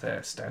 because it's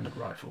their standard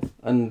rifle.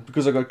 And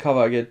because I got cover,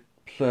 I get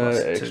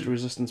 +2. extra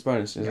resistance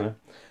bonus, isn't Yeah. it?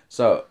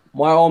 So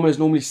my armor is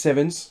normally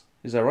 7s,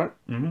 is that right?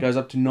 Mm-hmm. Goes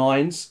up to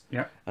 9s,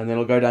 Yeah, and then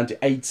it'll go down to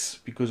 8s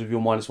because of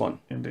your -1.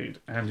 indeed.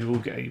 And you will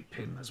get a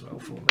pin as well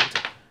for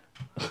later.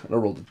 And I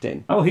rolled a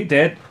 10. Oh, he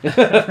did.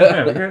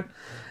 There we go.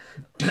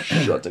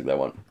 I'll take that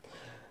one.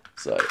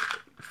 So,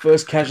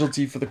 first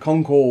casualty for the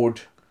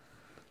Concorde.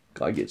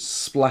 Guy gets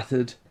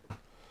splattered.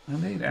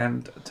 Indeed,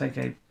 and take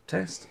a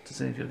test to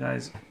see if your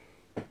guys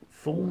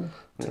fall.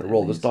 I'm going to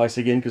roll this dice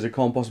again because it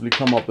can't possibly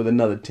come up with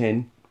another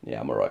 10.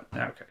 Yeah, I'm alright.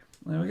 Okay,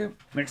 there we go.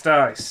 Next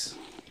dice.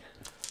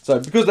 So,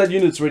 because that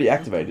unit's already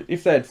activated,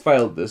 if they had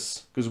failed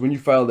this, because when you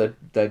fail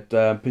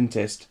that pin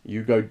test,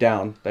 you go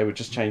down, they would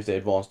just change their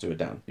advance to a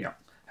down. Yeah.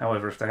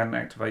 However, if they hadn't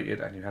activated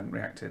and you hadn't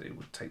reacted, it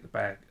would take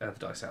the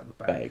dice out of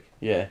the bag.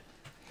 Yeah.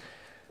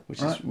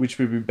 Right. Which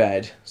would be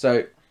bad.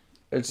 So,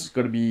 it's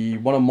got to be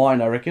one of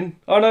mine, I reckon.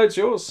 Oh, no, it's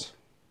yours.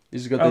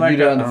 This has got the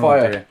unit under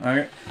fire. Dear.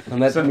 Okay.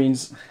 And that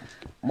means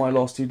my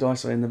last 2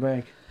 dice are in the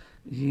bag.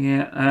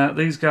 Yeah,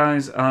 these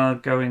guys are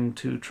going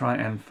to try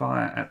and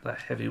fire at the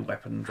heavy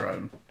weapon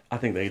drone. I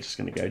think they're just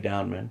going to go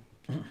down, man.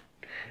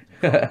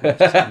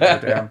 Just gonna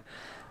go down.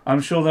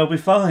 I'm sure they'll be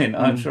fine.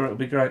 I'm sure it'll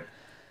be great.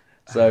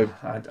 So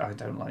I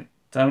don't like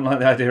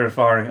the idea of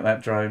firing at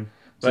that drone.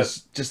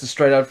 But just a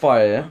straight out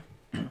fire,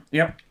 yeah?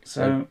 yep.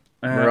 So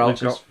Morale we've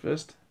test got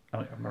first.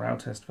 morale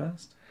test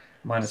first.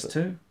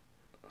 -2.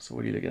 So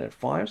what are you looking at?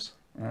 5s?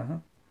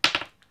 They're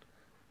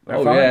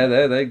Oh fine.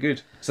 yeah, they're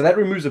good. So that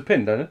removes a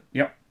pin, doesn't it?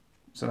 Yep.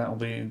 So that will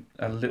be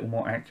a little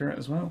more accurate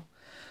as well.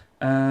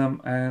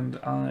 And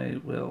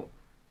I will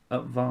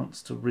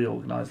advance to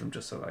reorganise them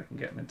just so that I can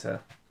get them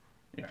into,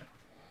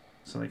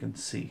 so they can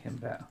see him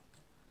better.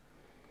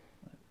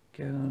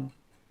 There we go.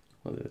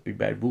 Well, the big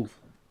bad wolf.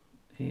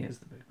 He is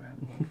the big bad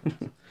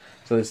wolf.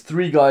 So there's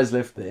 3 guys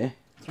left there.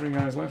 3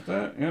 guys left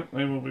there. Yep,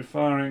 they will be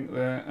firing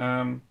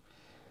their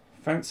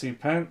fancy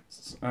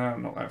pants.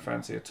 Not that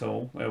fancy at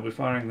all. They'll be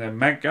firing their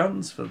mag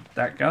guns for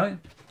that guy.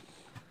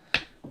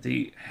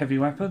 The heavy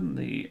weapon,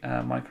 the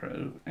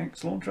micro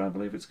X launcher, I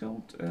believe it's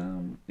called.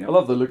 Yep. I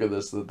love the look of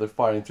this, that they're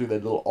firing through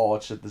that little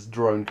arch at this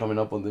drone coming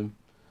up on them.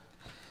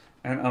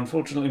 And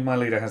unfortunately, my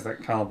leader has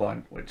that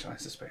carbine, which I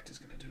suspect is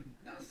going to do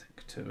nothing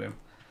to him.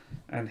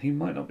 And he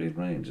might not be in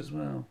range as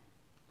well.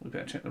 We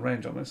better check the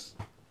range on this.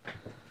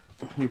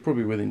 You're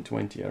probably within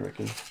 20, I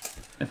reckon.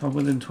 If I'm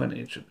within 20,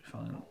 it should be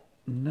fine.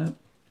 No.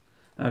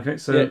 Okay,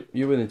 so Yeah,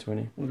 you're within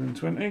 20. within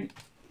 20.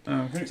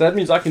 Okay. So that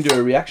means I can do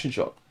a reaction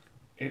shot.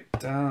 It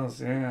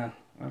does, yeah.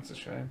 That's a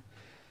shame.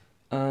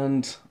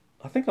 And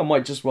I think I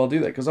might just well do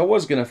that, because I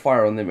was going to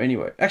fire on them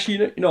anyway.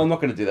 Actually, I'm not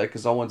going to do that,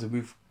 because I want to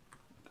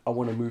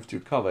move to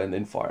cover and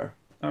then fire.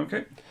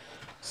 Okay.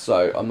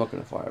 So I'm not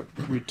going to fire.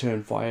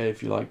 Return fire,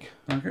 if you like.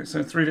 Okay,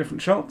 so 3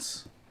 different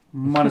shots.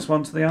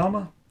 -1 to the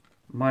armour.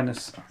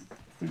 Minus, I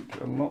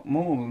think, a lot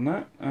more than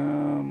that.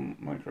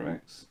 Micro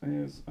X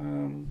is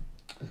on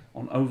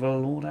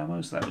Overlord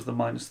ammo, so that was the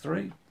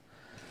 -3.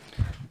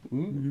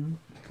 Ooh.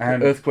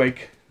 And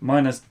Earthquake.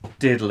 minus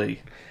diddly.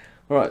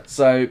 Alright,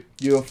 so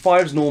you're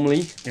 5s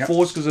normally, Yep.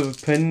 4s because of a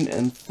pin,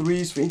 and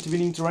 3s for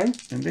intervening terrain.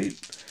 Indeed.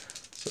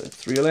 So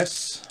 3 or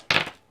less.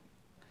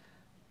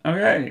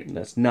 Okay. And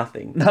that's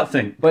nothing.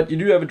 Nothing. But you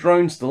do have a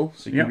drone still,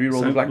 so you can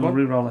reroll the black we'll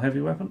one. reroll a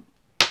heavy weapon.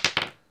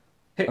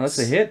 Hits. And that's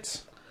a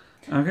hit.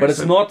 Okay, But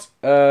it's not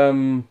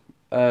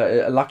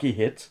a lucky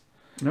hit.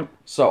 Nope.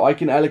 So I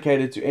can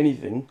allocate it to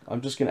anything.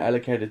 I'm just going to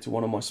allocate it to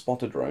one of my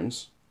spotter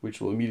drones, which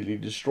will immediately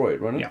destroy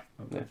it, right? Yeah,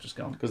 okay, just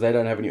gone. Because they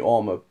don't have any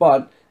armor.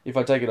 But if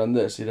I take it on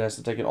this, it has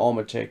to take an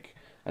armor check,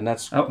 and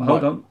that's... Oh,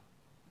 hold on.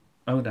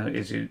 Oh, no, it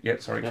is you. Yeah,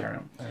 sorry, carry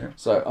on. Okay.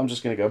 So I'm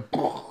just going to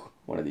go...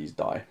 One of these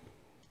die.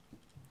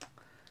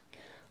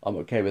 I'm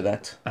okay with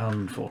that.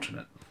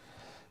 Unfortunate.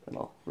 And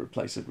I'll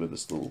replace it with a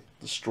still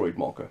destroyed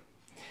marker.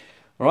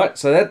 Alright,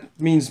 so that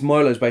means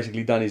Molo's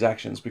basically done his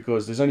actions,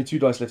 because there's only 2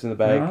 dice left in the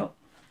bag, Well,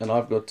 and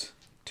I've got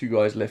 2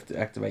 guys left to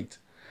activate.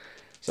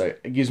 So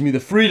it gives me the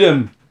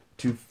freedom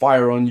to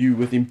fire on you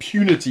with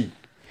impunity.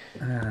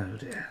 oh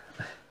dear.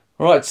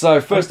 Alright, so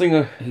first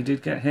thing... He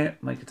did get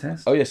hit. Make a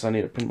test. Oh yes, I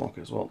need a pin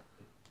marker as well.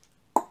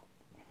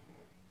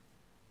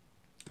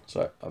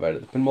 So I've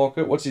added the pin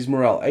marker. What's his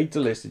morale? 8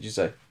 or less, did you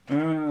say?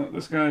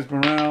 This guy's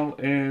morale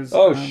is...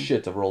 Oh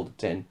shit, I've rolled a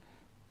 10.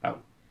 Oh.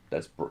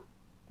 That's...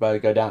 Better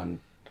go down.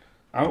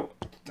 Oh,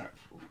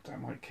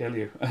 that might kill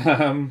you.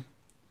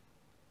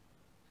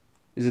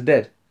 Is it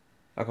dead?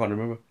 I can't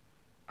remember.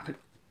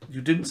 You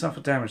didn't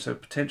suffer damage, so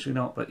potentially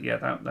not, but yeah,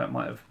 that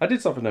might have... I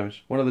did suffer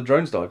damage. One of the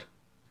drones died.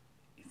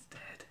 It's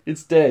dead.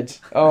 It's dead.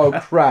 Oh,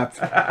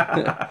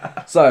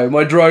 crap. So,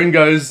 my drone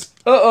goes,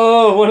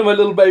 uh-oh, one of my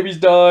little babies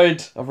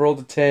died. I've rolled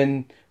a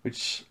 10,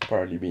 which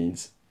apparently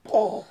means...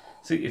 Oh.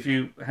 See, if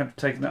you had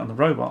taken that on the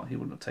robot, he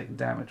wouldn't have taken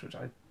damage, which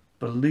I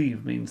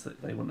believe means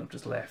that they wouldn't have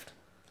just left.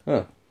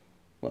 Oh.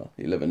 Well,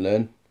 you live and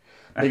learn.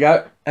 There you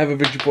go. Have a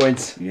victory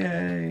point.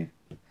 Yay.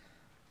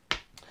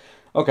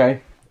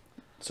 Okay.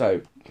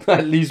 So,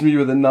 that leaves me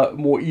with a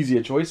more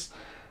easier choice.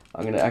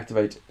 I'm going to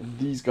activate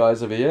these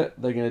guys over here.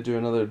 They're going to do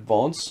another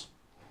advance.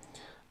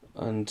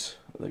 And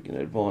they're going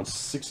to advance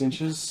 6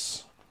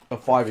 inches. Or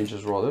 5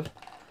 inches, rather.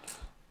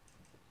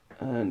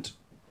 And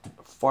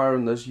fire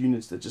on those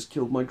units that just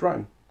killed my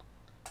drone.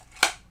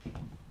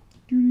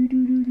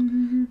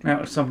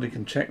 Now, if somebody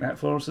can check that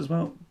for us as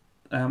well.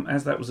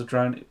 As that was a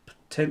drone,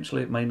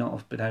 potentially it may not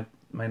have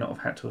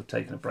had to have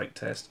taken a break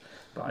test,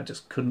 but I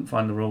just couldn't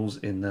find the rules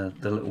in the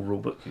little rule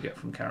book you get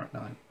from Carrot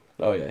 9.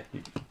 Oh yeah,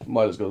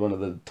 Milo's got one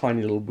of the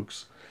tiny little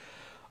books.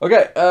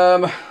 Okay,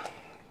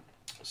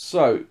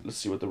 so let's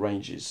see what the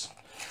range is.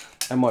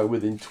 Am I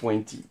within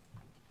 20?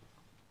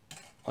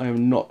 I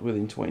am not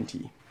within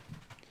 20.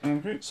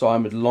 Okay. So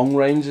I'm at long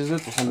range, is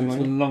it, or something like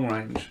that? Long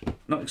range,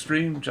 not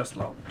extreme, just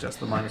long,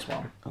 just the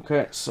 -1.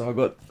 Okay, so I've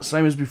got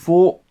same as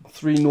before.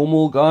 3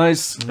 normal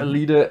guys, a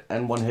leader,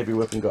 and 1 heavy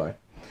weapon guy.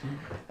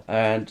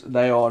 And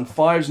they are on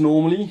 5s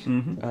normally,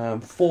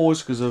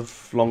 4s because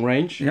of long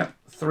range. Yep,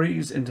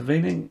 3s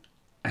intervening,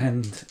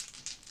 and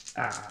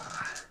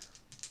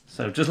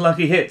so just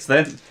lucky hits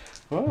then.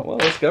 Alright, well,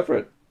 let's go for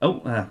it.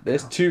 Oh,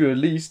 There's 2 at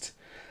least,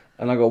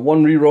 and I got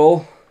 1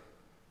 reroll.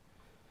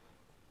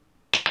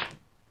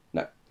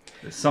 No.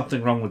 There's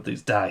something wrong with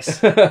these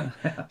dice.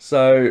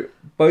 So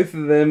both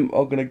of them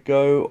are going to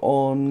go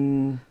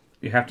on...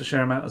 You have to share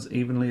them out as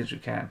evenly as you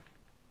can.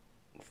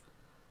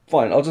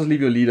 Fine, I'll just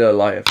leave your leader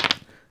alive.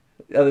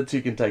 The other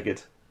 2 can take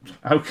it.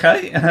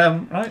 Okay,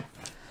 right.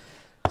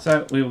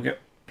 So we will get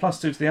 +2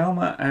 to the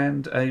armour,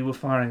 and you were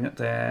firing at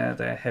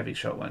their heavy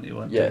shot, weren't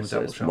you? Yeah, so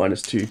it's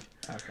 -2.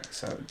 Okay,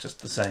 so just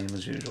the same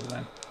as usual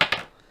then.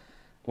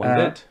 1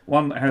 dead.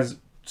 One has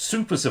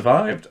super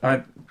survived.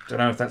 I don't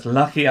know if that's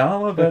lucky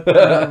armour, but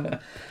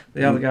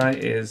the other guy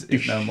is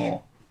no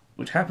more.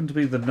 Which happened to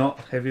be the not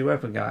heavy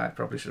weapon guy. I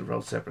probably should have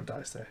rolled separate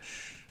dice there.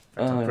 Shh.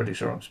 I'm pretty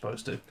sure I'm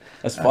supposed to.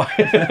 That's fine.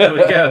 There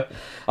we go.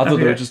 I thought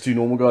they were just 2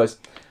 normal guys.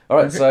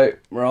 Alright, so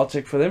morale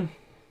check for them.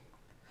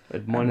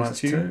 At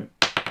 -2.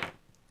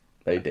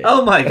 They did.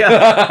 Oh my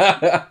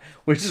god!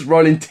 We're just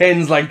rolling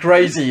 10s like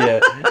crazy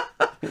here.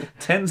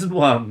 10s and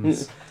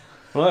 1s.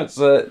 Right,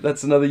 so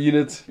that's another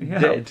unit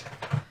dead.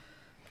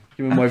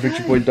 Give me my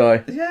victory point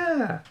die.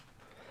 Yeah.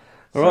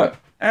 Alright. So,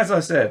 as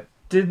I said,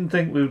 didn't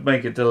think we would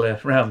make it till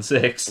round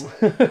 6.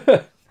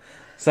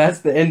 So that's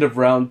the end of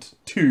round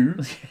 2.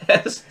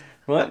 Yes.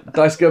 Right,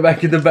 dice go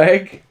back in the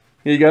bag.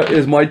 Here you go.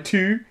 Here's my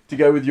 2 to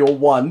go with your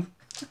 1.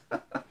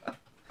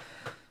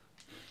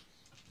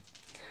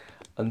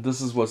 And this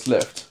is what's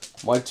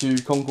left. My 2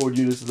 Concord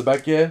units at the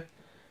back here,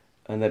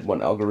 and that 1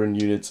 Algorin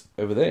unit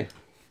over there.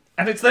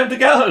 And it's them to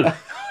go!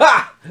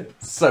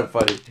 So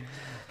funny.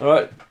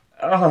 Alright.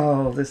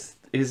 Oh, this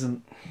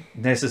isn't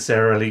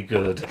necessarily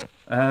good.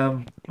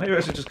 Maybe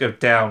I should just go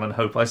down and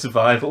hope I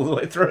survive all the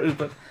way through,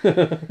 but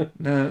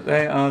no,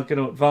 they are going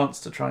to advance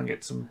to try and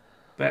get some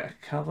better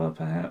cover,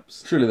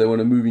 perhaps. Surely they want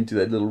to move into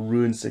that little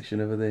ruin section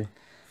over there in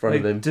front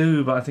of them. They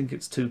do, but I think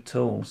it's too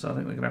tall, so I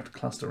think they're going to have to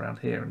cluster around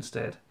here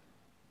instead.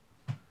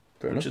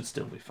 Fair enough. Should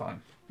still be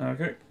fine.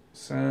 Okay,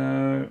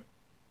 so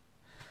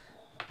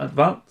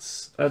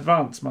advance,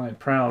 my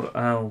proud.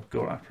 Oh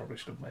god, I probably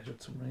should have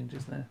measured some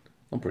ranges there.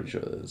 I'm pretty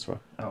sure that is right.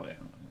 Oh yeah.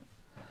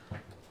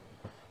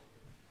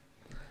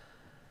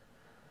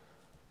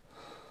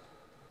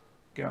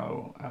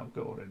 Go, Al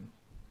Gordon.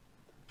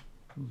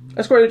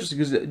 That's quite interesting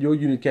because your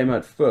unit came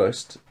out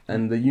first,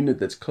 and the unit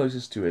that's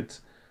closest to it,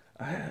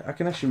 I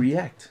can actually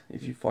react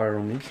if you fire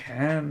on me.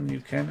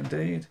 You can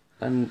indeed.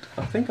 And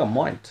I think I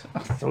might. I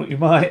thought you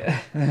might.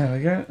 There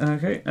we go.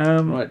 Okay.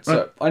 Right,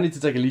 so I need to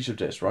take a leadership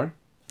test, right?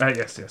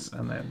 Yes,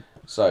 and then.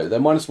 So they're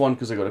 -1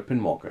 because they got a pin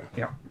marker.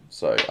 Yeah.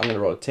 So I'm going to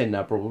roll a 10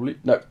 now, probably.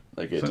 No,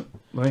 they're good. So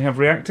they have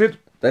reacted.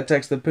 That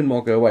takes the pin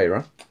marker away,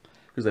 right?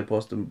 Because they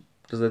passed them.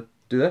 Does that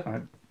do that?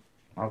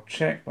 I'll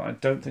check, but I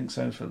don't think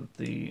so for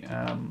the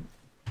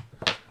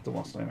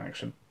what's the name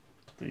action,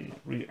 the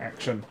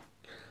reaction.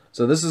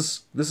 So this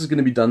is going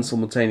to be done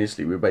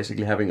simultaneously. We're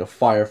basically having a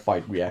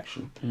firefight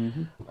reaction.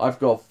 I've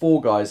got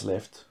 4 guys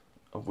left,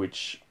 of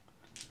which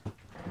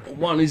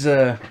one is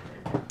a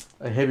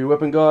heavy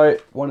weapon guy,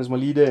 one is my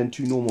leader, and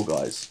 2 normal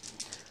guys.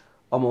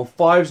 I'm on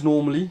 5s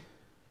normally,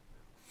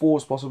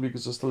 4s possibly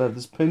because I still have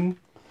this pin,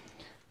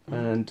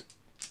 and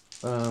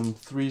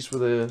 3s for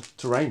the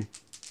terrain.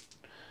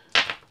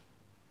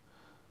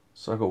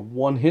 So I got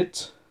 1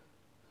 hit,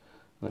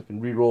 and I can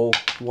re-roll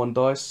 1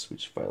 dice,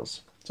 which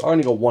fails. So I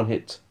only got 1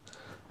 hit.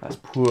 That's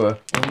poor.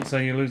 So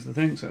you lose the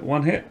thing, so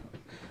 1 hit.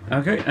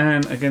 Okay,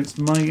 and against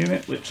my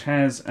unit, which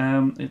has,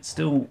 it's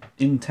still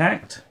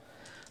intact.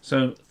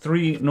 So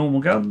 3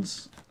 normal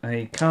guns,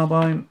 a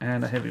carbine,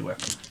 and a heavy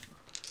weapon.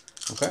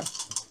 Okay.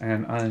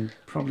 And I'm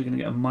probably going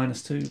to get a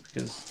 -2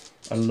 because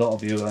a lot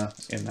of you are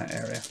in that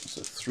area.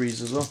 So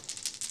 3s as well.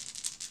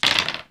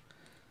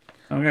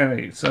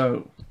 Okay,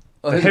 so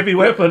the heavy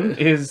weapon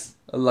is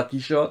a lucky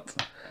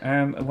shot.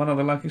 And one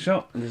other lucky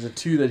shot. And there's a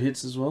 2 that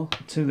hits as well.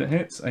 2 that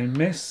hits, a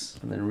miss.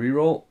 And then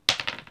re-roll.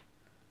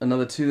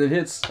 Another 2 that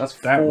hits. That's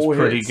 4 That was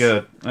pretty hits.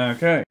 good.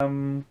 Okay.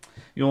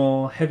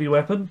 Your heavy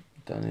weapon.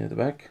 Down here at the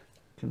back.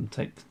 Can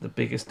take the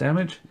biggest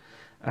damage.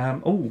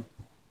 Oh,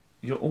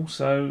 you're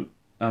also...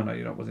 Oh no,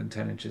 you're not within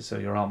 10 inches, so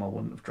your armor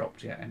wouldn't have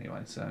dropped yet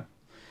anyway. So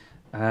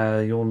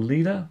your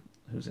leader,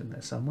 who's in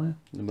there somewhere.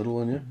 The middle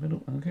one, yeah.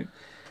 Middle, okay.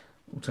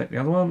 We'll take the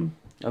other one.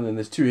 And then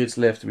there's 2 hits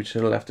left, which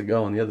will have to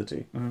go on the other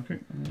 2. Okay.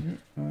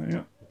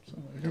 Yeah. So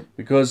there you go.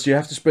 Because you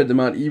have to spread them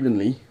out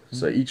evenly,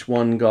 so each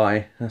one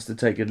guy has to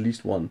take at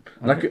least 1.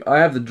 And Okay. I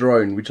have the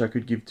drone, which I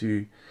could give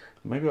to...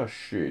 Maybe I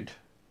should,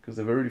 because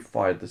they've already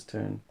fired this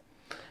turn.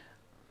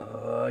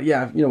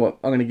 Yeah, you know what?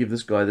 I'm going to give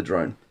this guy the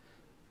drone.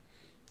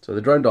 So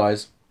the drone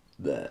dies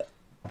there,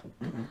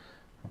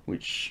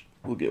 which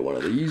will get 1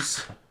 of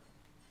these.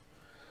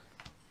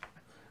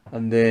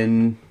 And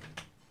then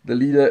the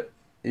leader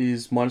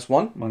is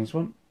 -1.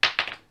 -1.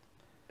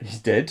 He's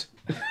dead.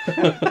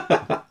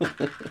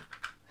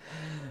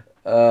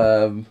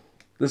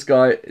 This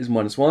guy is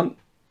 -1.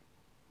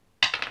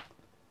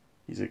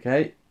 He's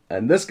okay.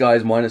 And this guy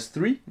is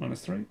 -3.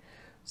 -3.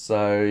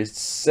 So it's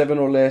 7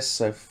 or less,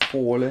 so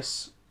 4 or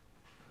less.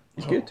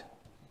 He's good.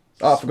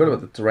 Oh, I forgot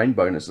about the terrain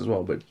bonus as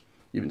well, but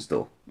even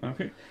still.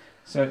 Okay.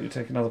 So you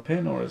take another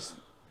pin, or is...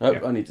 Nope,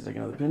 Yeah. I need to take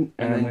another pin.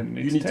 And And then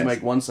then you need to test.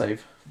 make 1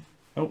 save.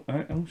 Oh,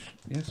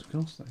 yes, of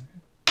course. There you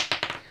go.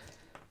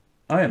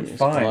 I am Yes,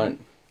 fine.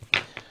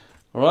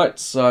 Alright,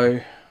 so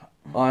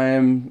I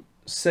am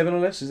 7 or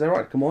less, is that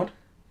right? Command?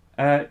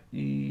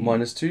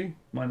 -2.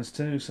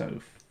 -2, so...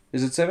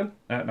 Is it 7?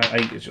 No,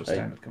 8 is your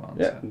standard command.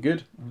 Yeah, So.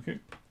 good. Okay.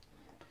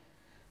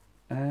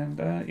 And,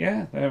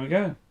 yeah, there we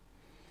go.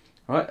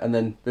 Alright, and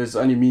then there's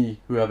only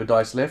me who have a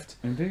dice left,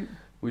 Indeed.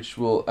 which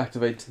will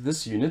activate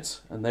this unit,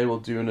 and they will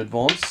do an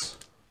advance.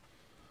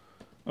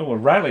 Oh, a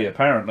rally,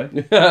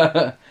 apparently.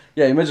 Yeah,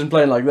 imagine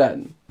playing like that.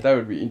 That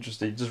would be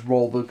interesting. Just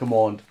roll the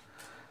command.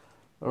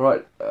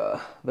 Alright,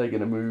 they're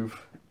going to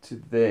move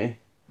to there.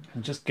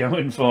 And just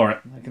going for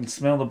it. I can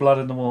smell the blood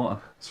in the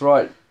water. That's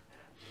right.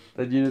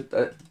 That unit,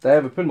 they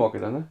have a pin marker,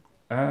 don't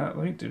they?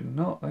 They do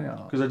not. They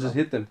are. Because I just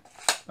hit them.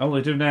 Oh,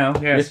 they do now.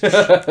 Yes.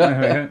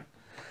 There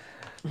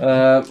we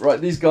go.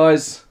 Right, these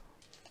guys,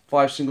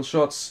 5 single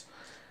shots.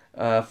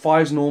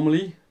 5s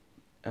normally.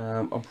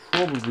 I'm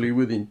probably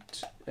within...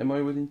 Am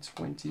I within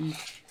 20?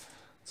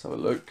 Let's have a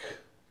look.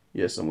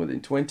 Yes, I'm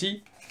within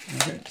 20.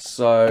 Okay.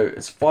 So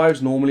it's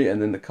 5s normally,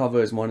 and then the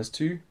cover is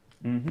 -2.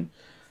 Mm-hmm.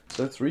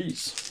 So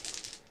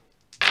 3s.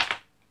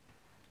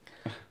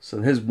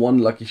 So here's 1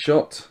 lucky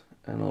shot,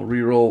 and I'll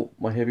re-roll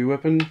my heavy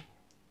weapon,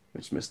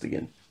 which missed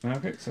again.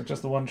 Okay, so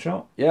just the 1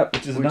 shot. Yep.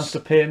 Which is enough to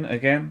pin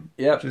again.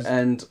 Yep,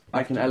 and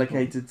I can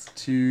allocate it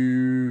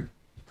to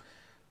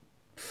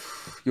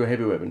your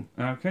heavy weapon.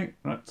 Okay,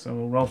 right, so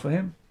we'll roll for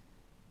him.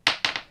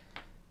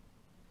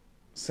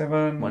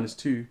 7.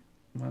 -2.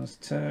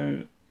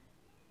 -2.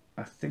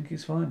 I think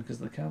he's fine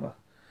because of the cover.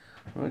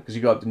 Right, because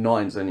you go up to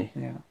 9s, only.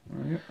 Yeah.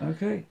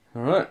 Okay.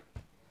 Alright.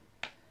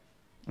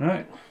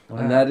 Right. Wow.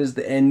 And that is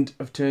the end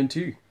of turn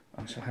 2.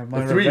 I shall have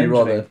my 3, revenge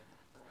rather.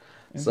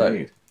 then. So,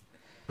 Indeed.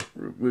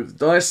 remove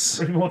the dice.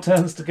 3 more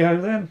turns to go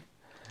then.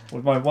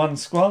 With my 1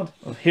 squad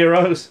of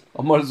heroes.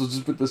 I might as well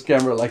just put this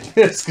camera like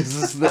this, because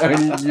this is the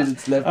only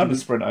units left. I'm going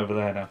to sprint over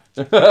there now.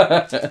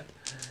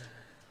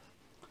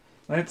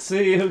 Let's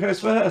see who goes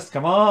first.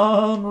 Come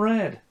on,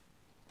 red.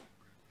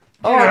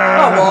 Oh,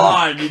 come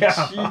on, you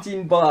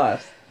cheating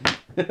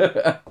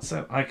bastard.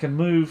 So I can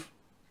move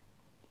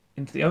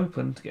into the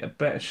open to get a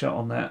better shot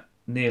on that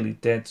nearly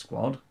dead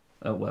squad,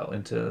 well,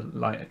 into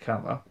lighter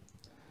cover,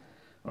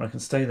 or I can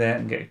stay there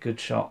and get a good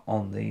shot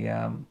on the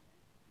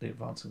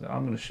advancing.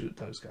 I'm going to shoot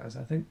those guys,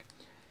 I think.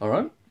 All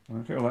right.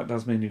 Okay, well, that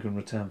does mean you can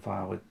return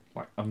fire with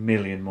like 1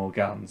 million more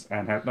guns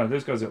and have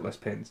those guys got less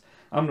pins.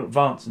 I'm going to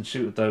advance and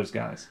shoot at those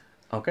guys.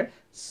 Okay.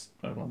 As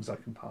long as I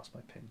can pass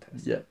my pin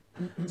test. Yeah.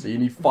 So you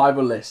need 5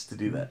 or less to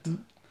do that.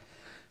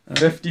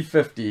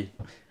 50-50.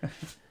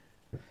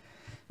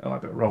 Oh, I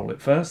better roll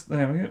it first.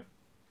 There we go.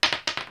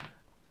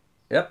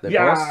 Yep, they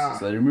pass.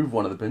 So they remove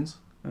one of the pins.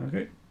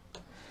 Okay.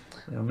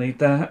 They'll need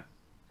that.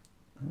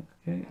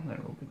 Okay, and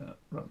they're all going to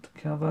run to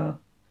cover.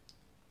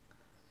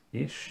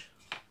 Ish.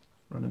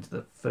 Run into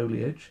the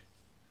foliage.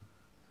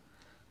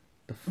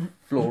 The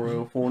flora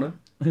or fauna.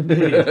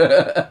 Indeed.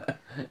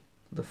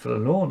 The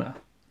Florona.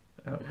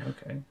 Oh,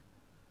 okay.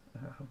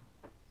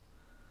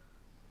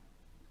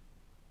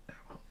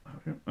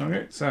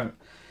 Okay, so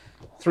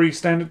 3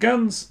 standard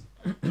guns.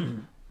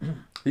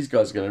 These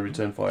guys are going to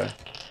return fire.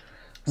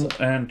 So,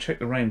 and check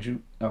the range.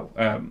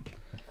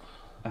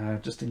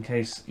 Just in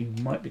case you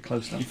might be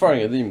close enough. You're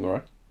firing at them,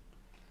 right?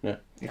 Yeah.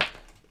 Yeah.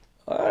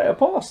 I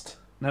passed.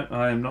 No,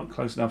 I am not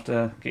close enough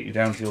to get you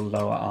down to your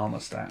lower armor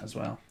stat as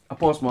well. I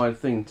passed my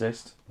thing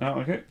test. Oh,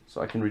 okay.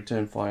 So I can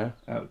return fire.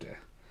 Oh dear.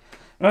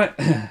 Right.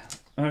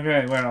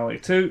 Okay, where are we?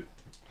 2,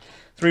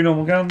 3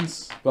 normal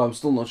guns. But I'm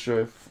still not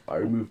sure if I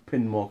remove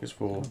pin markers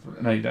for...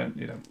 No, you don't.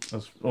 You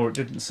don't. Or it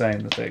didn't say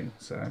in the thing.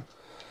 So,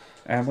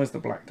 and where's the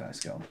black dice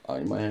gone?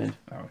 in my hand.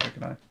 Oh, okay.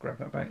 Can I grab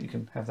that back? You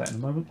can have that in a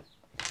moment.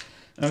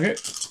 Okay.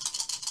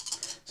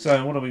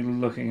 So what are we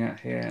looking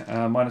at here?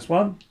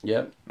 -1.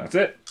 Yep. That's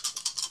it.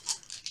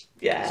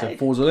 Yeah. So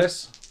 4s or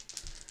less.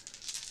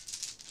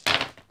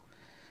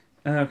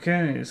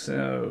 Okay,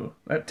 so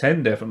that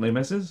 10 definitely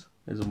misses.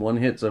 There's a 1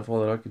 hit so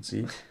far that I could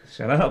see.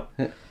 Shut up.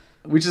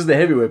 Which is the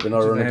heavy weapon, Which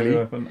is the ironically. heavy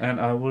weapon, and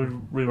I will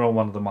reroll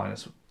one of the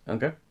minus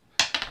Okay.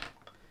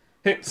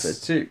 hits. So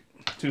 2.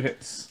 2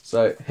 hits.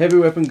 So heavy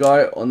weapon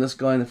guy on this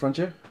guy in the front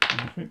here.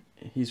 Okay.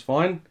 He's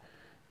fine.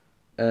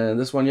 And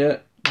this one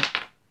here,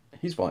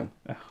 he's fine.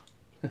 Oh.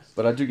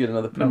 But I do get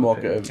another pin Another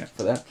marker pin, yeah.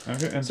 for that.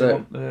 Okay, and So- do you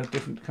want the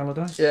different colour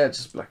dice? Yeah,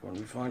 just black one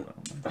will be fine.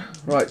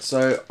 Right,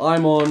 so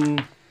I'm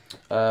on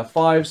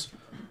 5s.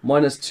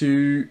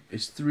 -2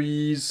 is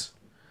 3s.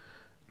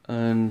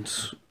 And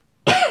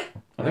I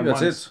think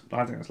that's it.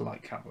 I think that's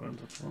light cover and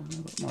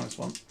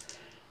 -1.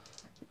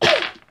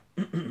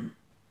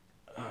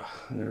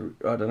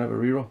 I don't have a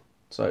reroll.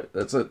 So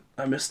that's it.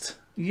 I missed.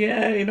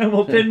 Yay, no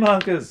more pin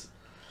markers.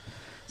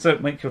 So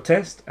make your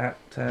test at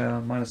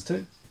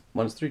 -2.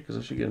 -3 because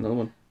I should get another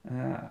one.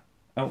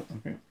 Oh,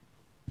 okay.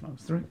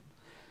 -3.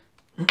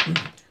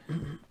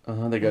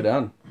 They go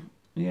down.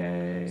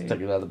 Yay. Let's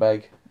take it out of the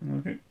bag.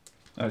 Okay.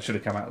 It should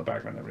have come out of the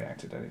bag when they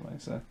reacted anyway,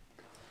 so.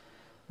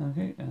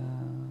 Okay,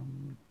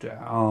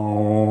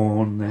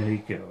 down they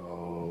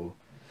go.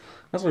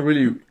 That's a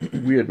really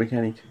weird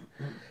mechanic.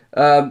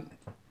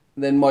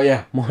 Then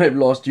my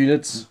last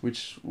units,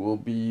 which will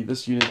be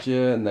this unit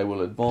here, and they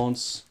will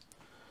advance.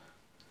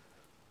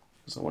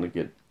 So I want to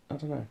get, I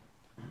don't know.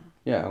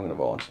 Yeah, I'm going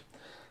to advance.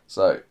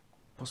 So,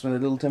 pass me the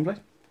little template.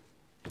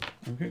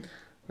 Okay.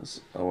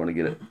 I want to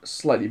get a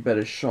slightly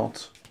better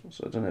shot,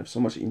 so I don't have so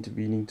much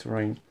intervening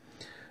terrain.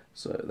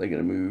 So they're going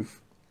to move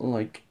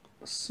like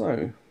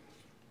so.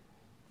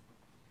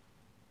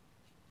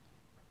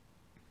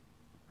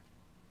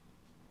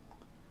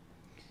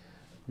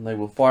 And they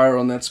will fire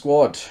on that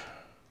squad.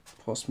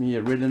 Pass me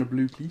a red and a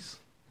blue, please.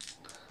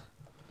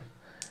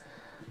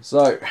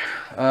 So,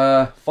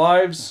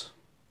 5s.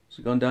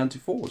 So gone down to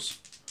 4s.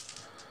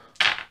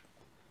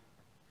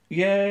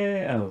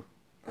 Yay! Oh.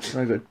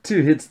 So I got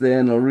 2 hits there,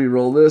 and I'll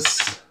re-roll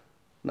this.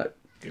 No,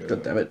 Good.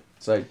 god damn it.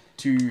 So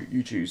 2,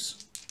 you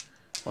choose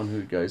on who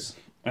it goes.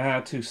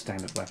 2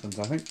 standard weapons,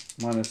 I think.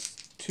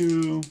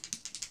 -2.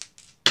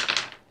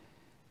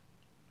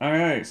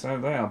 Okay, so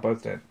they are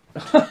both dead.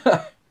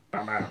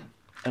 Bam, bam.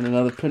 And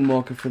another pin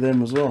marker for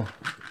them as well.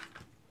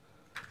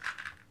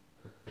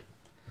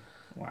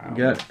 Wow.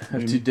 Yeah,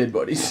 have 2 dead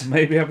bodies.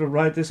 Maybe have to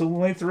ride this all the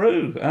way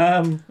through.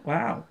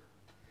 Wow.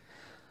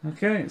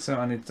 Okay, so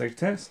I need to take a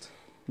test.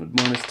 With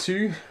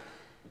 -2.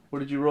 What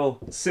did you roll?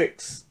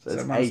 6. So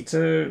that's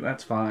 -2.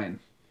 That's fine.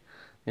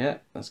 Yeah,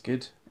 that's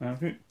good.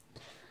 Okay.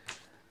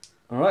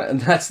 Alright,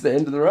 and that's the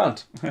end of the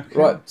round. Okay.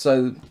 Right,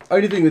 so the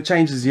only thing that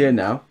changes here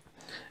now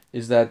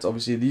is that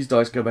obviously these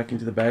dice go back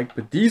into the bag,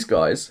 but these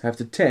guys have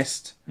to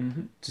test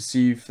to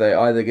see if they're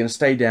either going to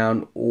stay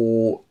down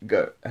or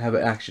go have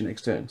an action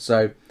next turn.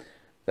 So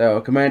they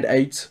are command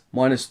 8,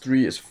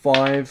 -3 is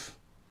 5.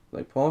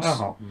 They pass.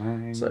 Oh,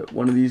 man. So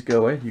one of these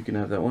go away, you can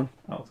have that one.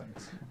 Oh,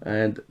 thanks.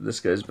 And this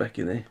goes back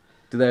in there.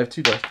 Do they have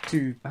 2 dice?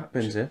 2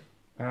 pins here?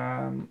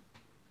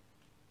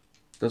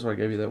 That's why I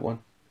gave you that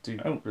one. 2.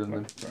 Oh, rather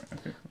than- right,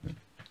 okay.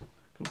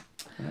 Cool.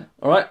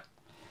 Alright,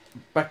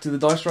 back to the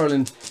dice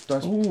rolling.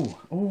 Dice. Ooh.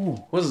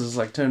 What is this,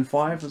 like turn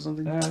 5 or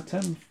something?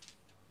 10.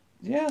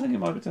 Yeah, I think it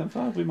might be turn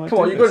 5. We might. Come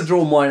on, do you've got to this.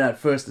 draw mine out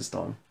first this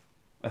time.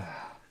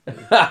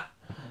 There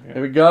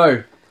we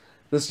go.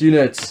 This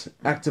unit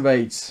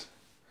activates.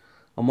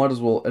 I might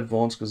as well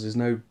advance because there's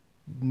no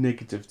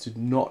negative to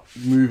not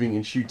moving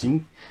and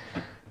shooting,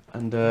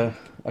 and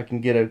I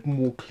can get a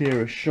more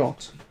clearer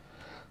shot.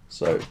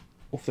 So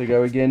off they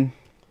go again.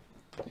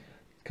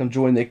 Come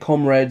join their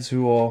comrades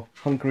who are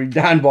hunkering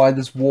down by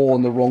this wall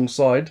on the wrong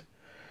side,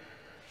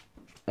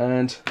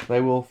 and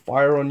they will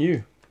fire on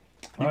you.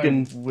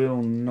 I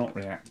will not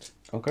react.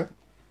 Okay.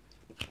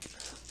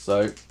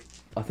 So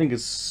I think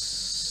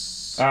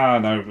it's Ah,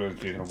 no, you're going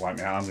to wipe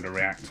me out. I'm going to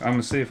react. I'm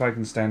going to see if I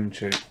can stand and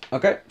shoot.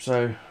 okay.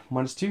 So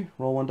 -2.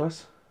 Roll 1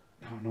 dice.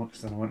 Oh, not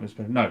because then I won't lose.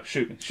 No,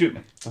 shoot me. Shoot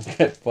me.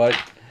 Okay, fine.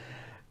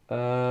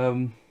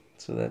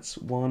 So that's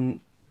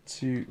 1,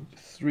 2,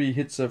 3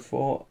 hits so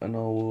far, and I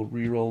will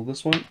re-roll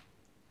this one.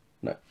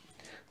 No.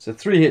 So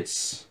 3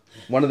 hits.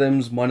 One of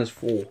them's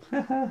 -4.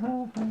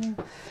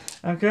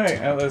 Okay,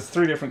 there's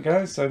 3 different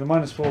guys. So the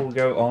 -4 will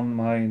go on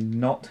my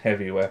not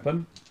heavy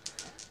weapon.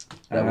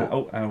 In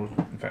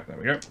fact, there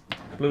we go.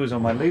 Blue is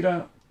on my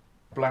leader.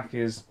 Black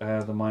is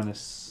the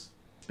minus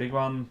big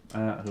one,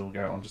 who will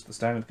go on just the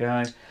standard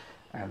guy.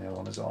 And the other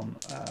one is on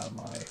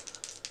my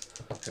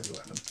heavy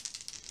weapon.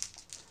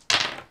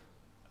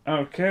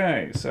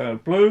 Okay, so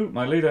Blue,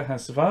 my leader,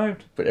 has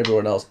survived. But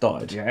everyone else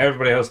died. Yeah,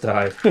 everybody else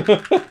died.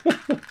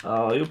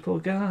 Oh, you poor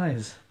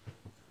guys.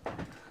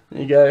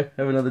 There you go.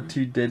 Have another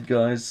 2 dead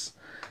guys.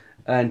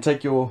 And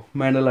take your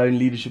man alone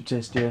leadership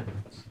test here.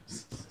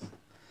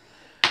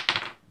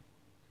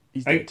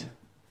 He's 8. dead.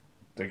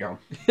 They're gone.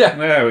 Yeah.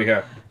 There we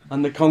go.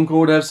 And the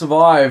Concorde have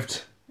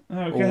survived.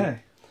 Okay.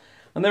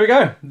 And there we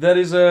go. That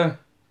is a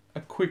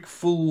quick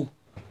full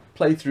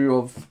playthrough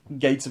of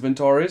Gates of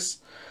Antares.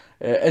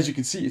 As you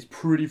can see, it's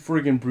pretty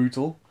friggin'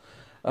 brutal.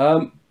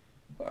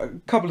 A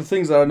couple of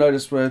things that I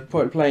noticed when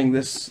playing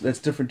this that's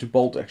different to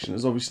bolt action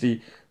is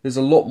obviously there's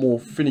a lot more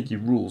finicky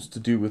rules to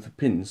do with the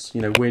pins.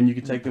 You know, when you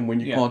can take them, when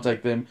you can't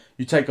take them.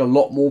 You take a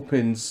lot more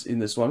pins in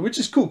this one, which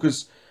is cool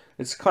because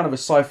it's kind of a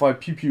sci-fi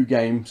pew-pew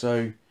game.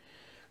 So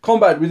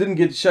combat, we didn't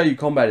get to show you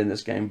combat in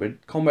this game,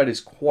 but combat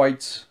is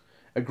quite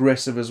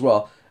aggressive as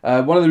well.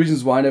 One of the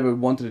reasons why I never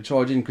wanted to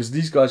charge in, because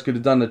these guys could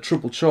have done a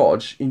triple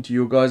charge into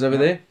your guys over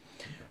there.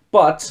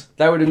 But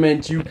that would have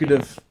meant you could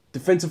have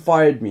defensive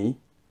fired me,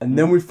 and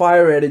then we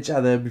fire at each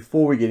other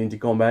before we get into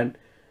combat,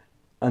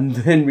 and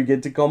then we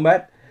get to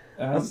combat.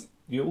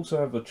 You also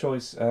have a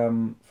choice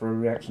for a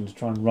reaction to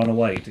try and run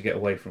away to get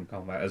away from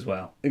combat as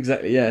well.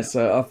 Exactly, yeah.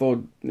 So I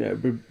thought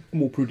it'd be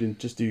more prudent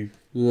just to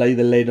lay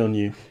the lead on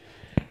you.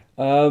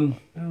 Oh,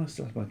 I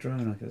still have my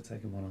drone. I could have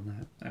taken one on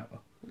that. Oh,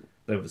 well.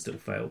 They would have still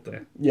failed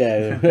there.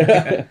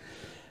 Yeah.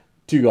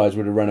 2 guys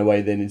would have run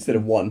away then instead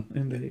of 1.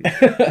 Indeed.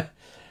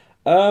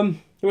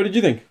 What did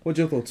you think? What's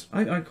your thoughts?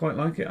 I quite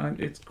like it.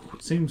 It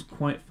seems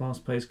quite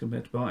fast-paced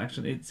compared to bolt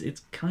action.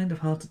 It's kind of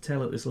hard to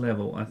tell at this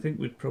level. I think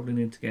we'd probably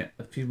need to get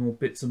a few more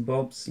bits and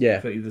bobs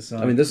for either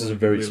side. I mean, this is a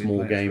very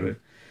small game.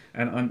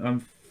 And I'm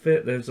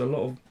fit. There's a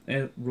lot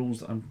of rules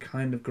that I'm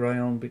kind of grey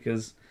on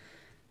because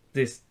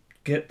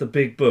get the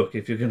big book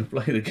if you're going to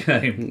play the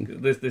game.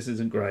 This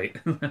isn't great.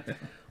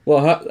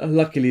 Well,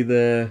 luckily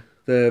the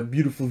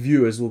beautiful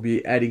viewers will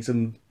be adding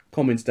some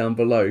comments down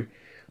below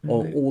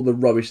on all the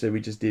rubbish that we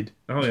just did.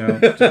 Oh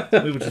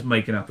yeah, we were just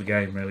making up a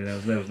game really.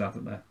 There was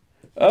nothing there.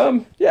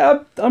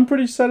 Yeah, I'm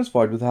pretty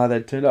satisfied with how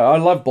that turned out. I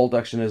love bolt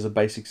action as a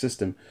basic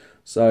system.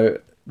 So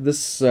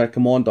this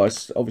command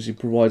dice obviously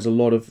provides a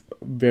lot of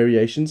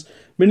variations.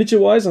 Miniature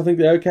wise, I think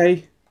they're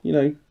okay. You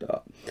know,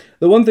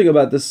 the one thing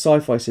about this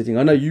sci-fi setting,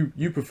 I know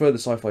you prefer the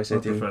sci-fi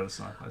setting. I prefer the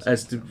sci-fi setting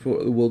as to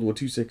the World War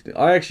II setting.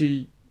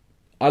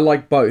 I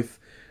like both.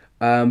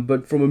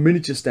 But from a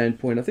miniature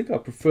standpoint, I think I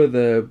prefer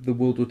the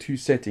World War II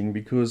setting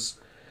because,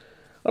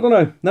 I don't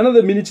know, none of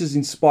the miniatures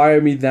inspire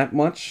me that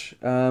much.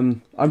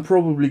 I'm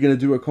probably going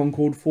to do a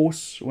Concorde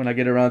force when I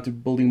get around to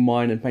building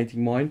mine and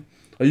painting mine.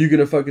 Are you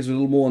going to focus a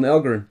little more on the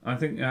Algorand? I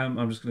think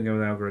I'm just going to go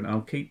with Algorand. I'll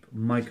keep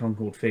my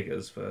Concorde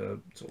figures for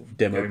sort of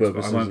demo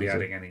purposes. I won't be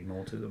adding any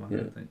more to them, I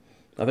don't think.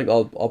 I think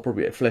I'll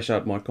probably flesh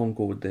out my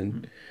Concorde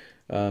then.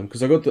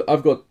 Because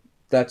I've got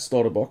that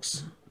starter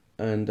box.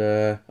 And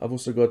I've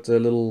also got a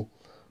little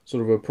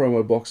sort of a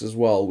promo box as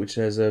well, which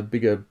has a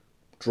bigger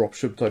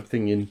dropship type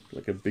thing in,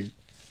 like a big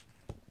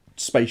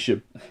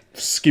spaceship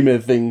skimmer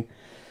thing.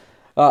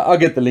 I'll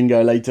get the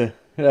lingo later.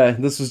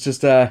 This was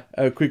just a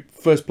quick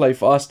first play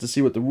for us to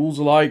see what the rules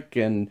are like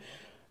and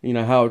you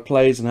know how it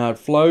plays and how it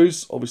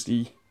flows.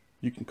 Obviously,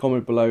 you can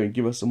comment below and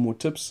give us some more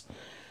tips.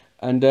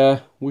 And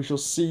we shall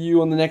see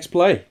you on the next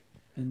play.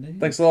 Indeed.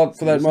 Thanks a lot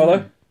for that,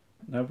 Marlo.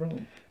 No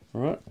problem.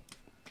 All right.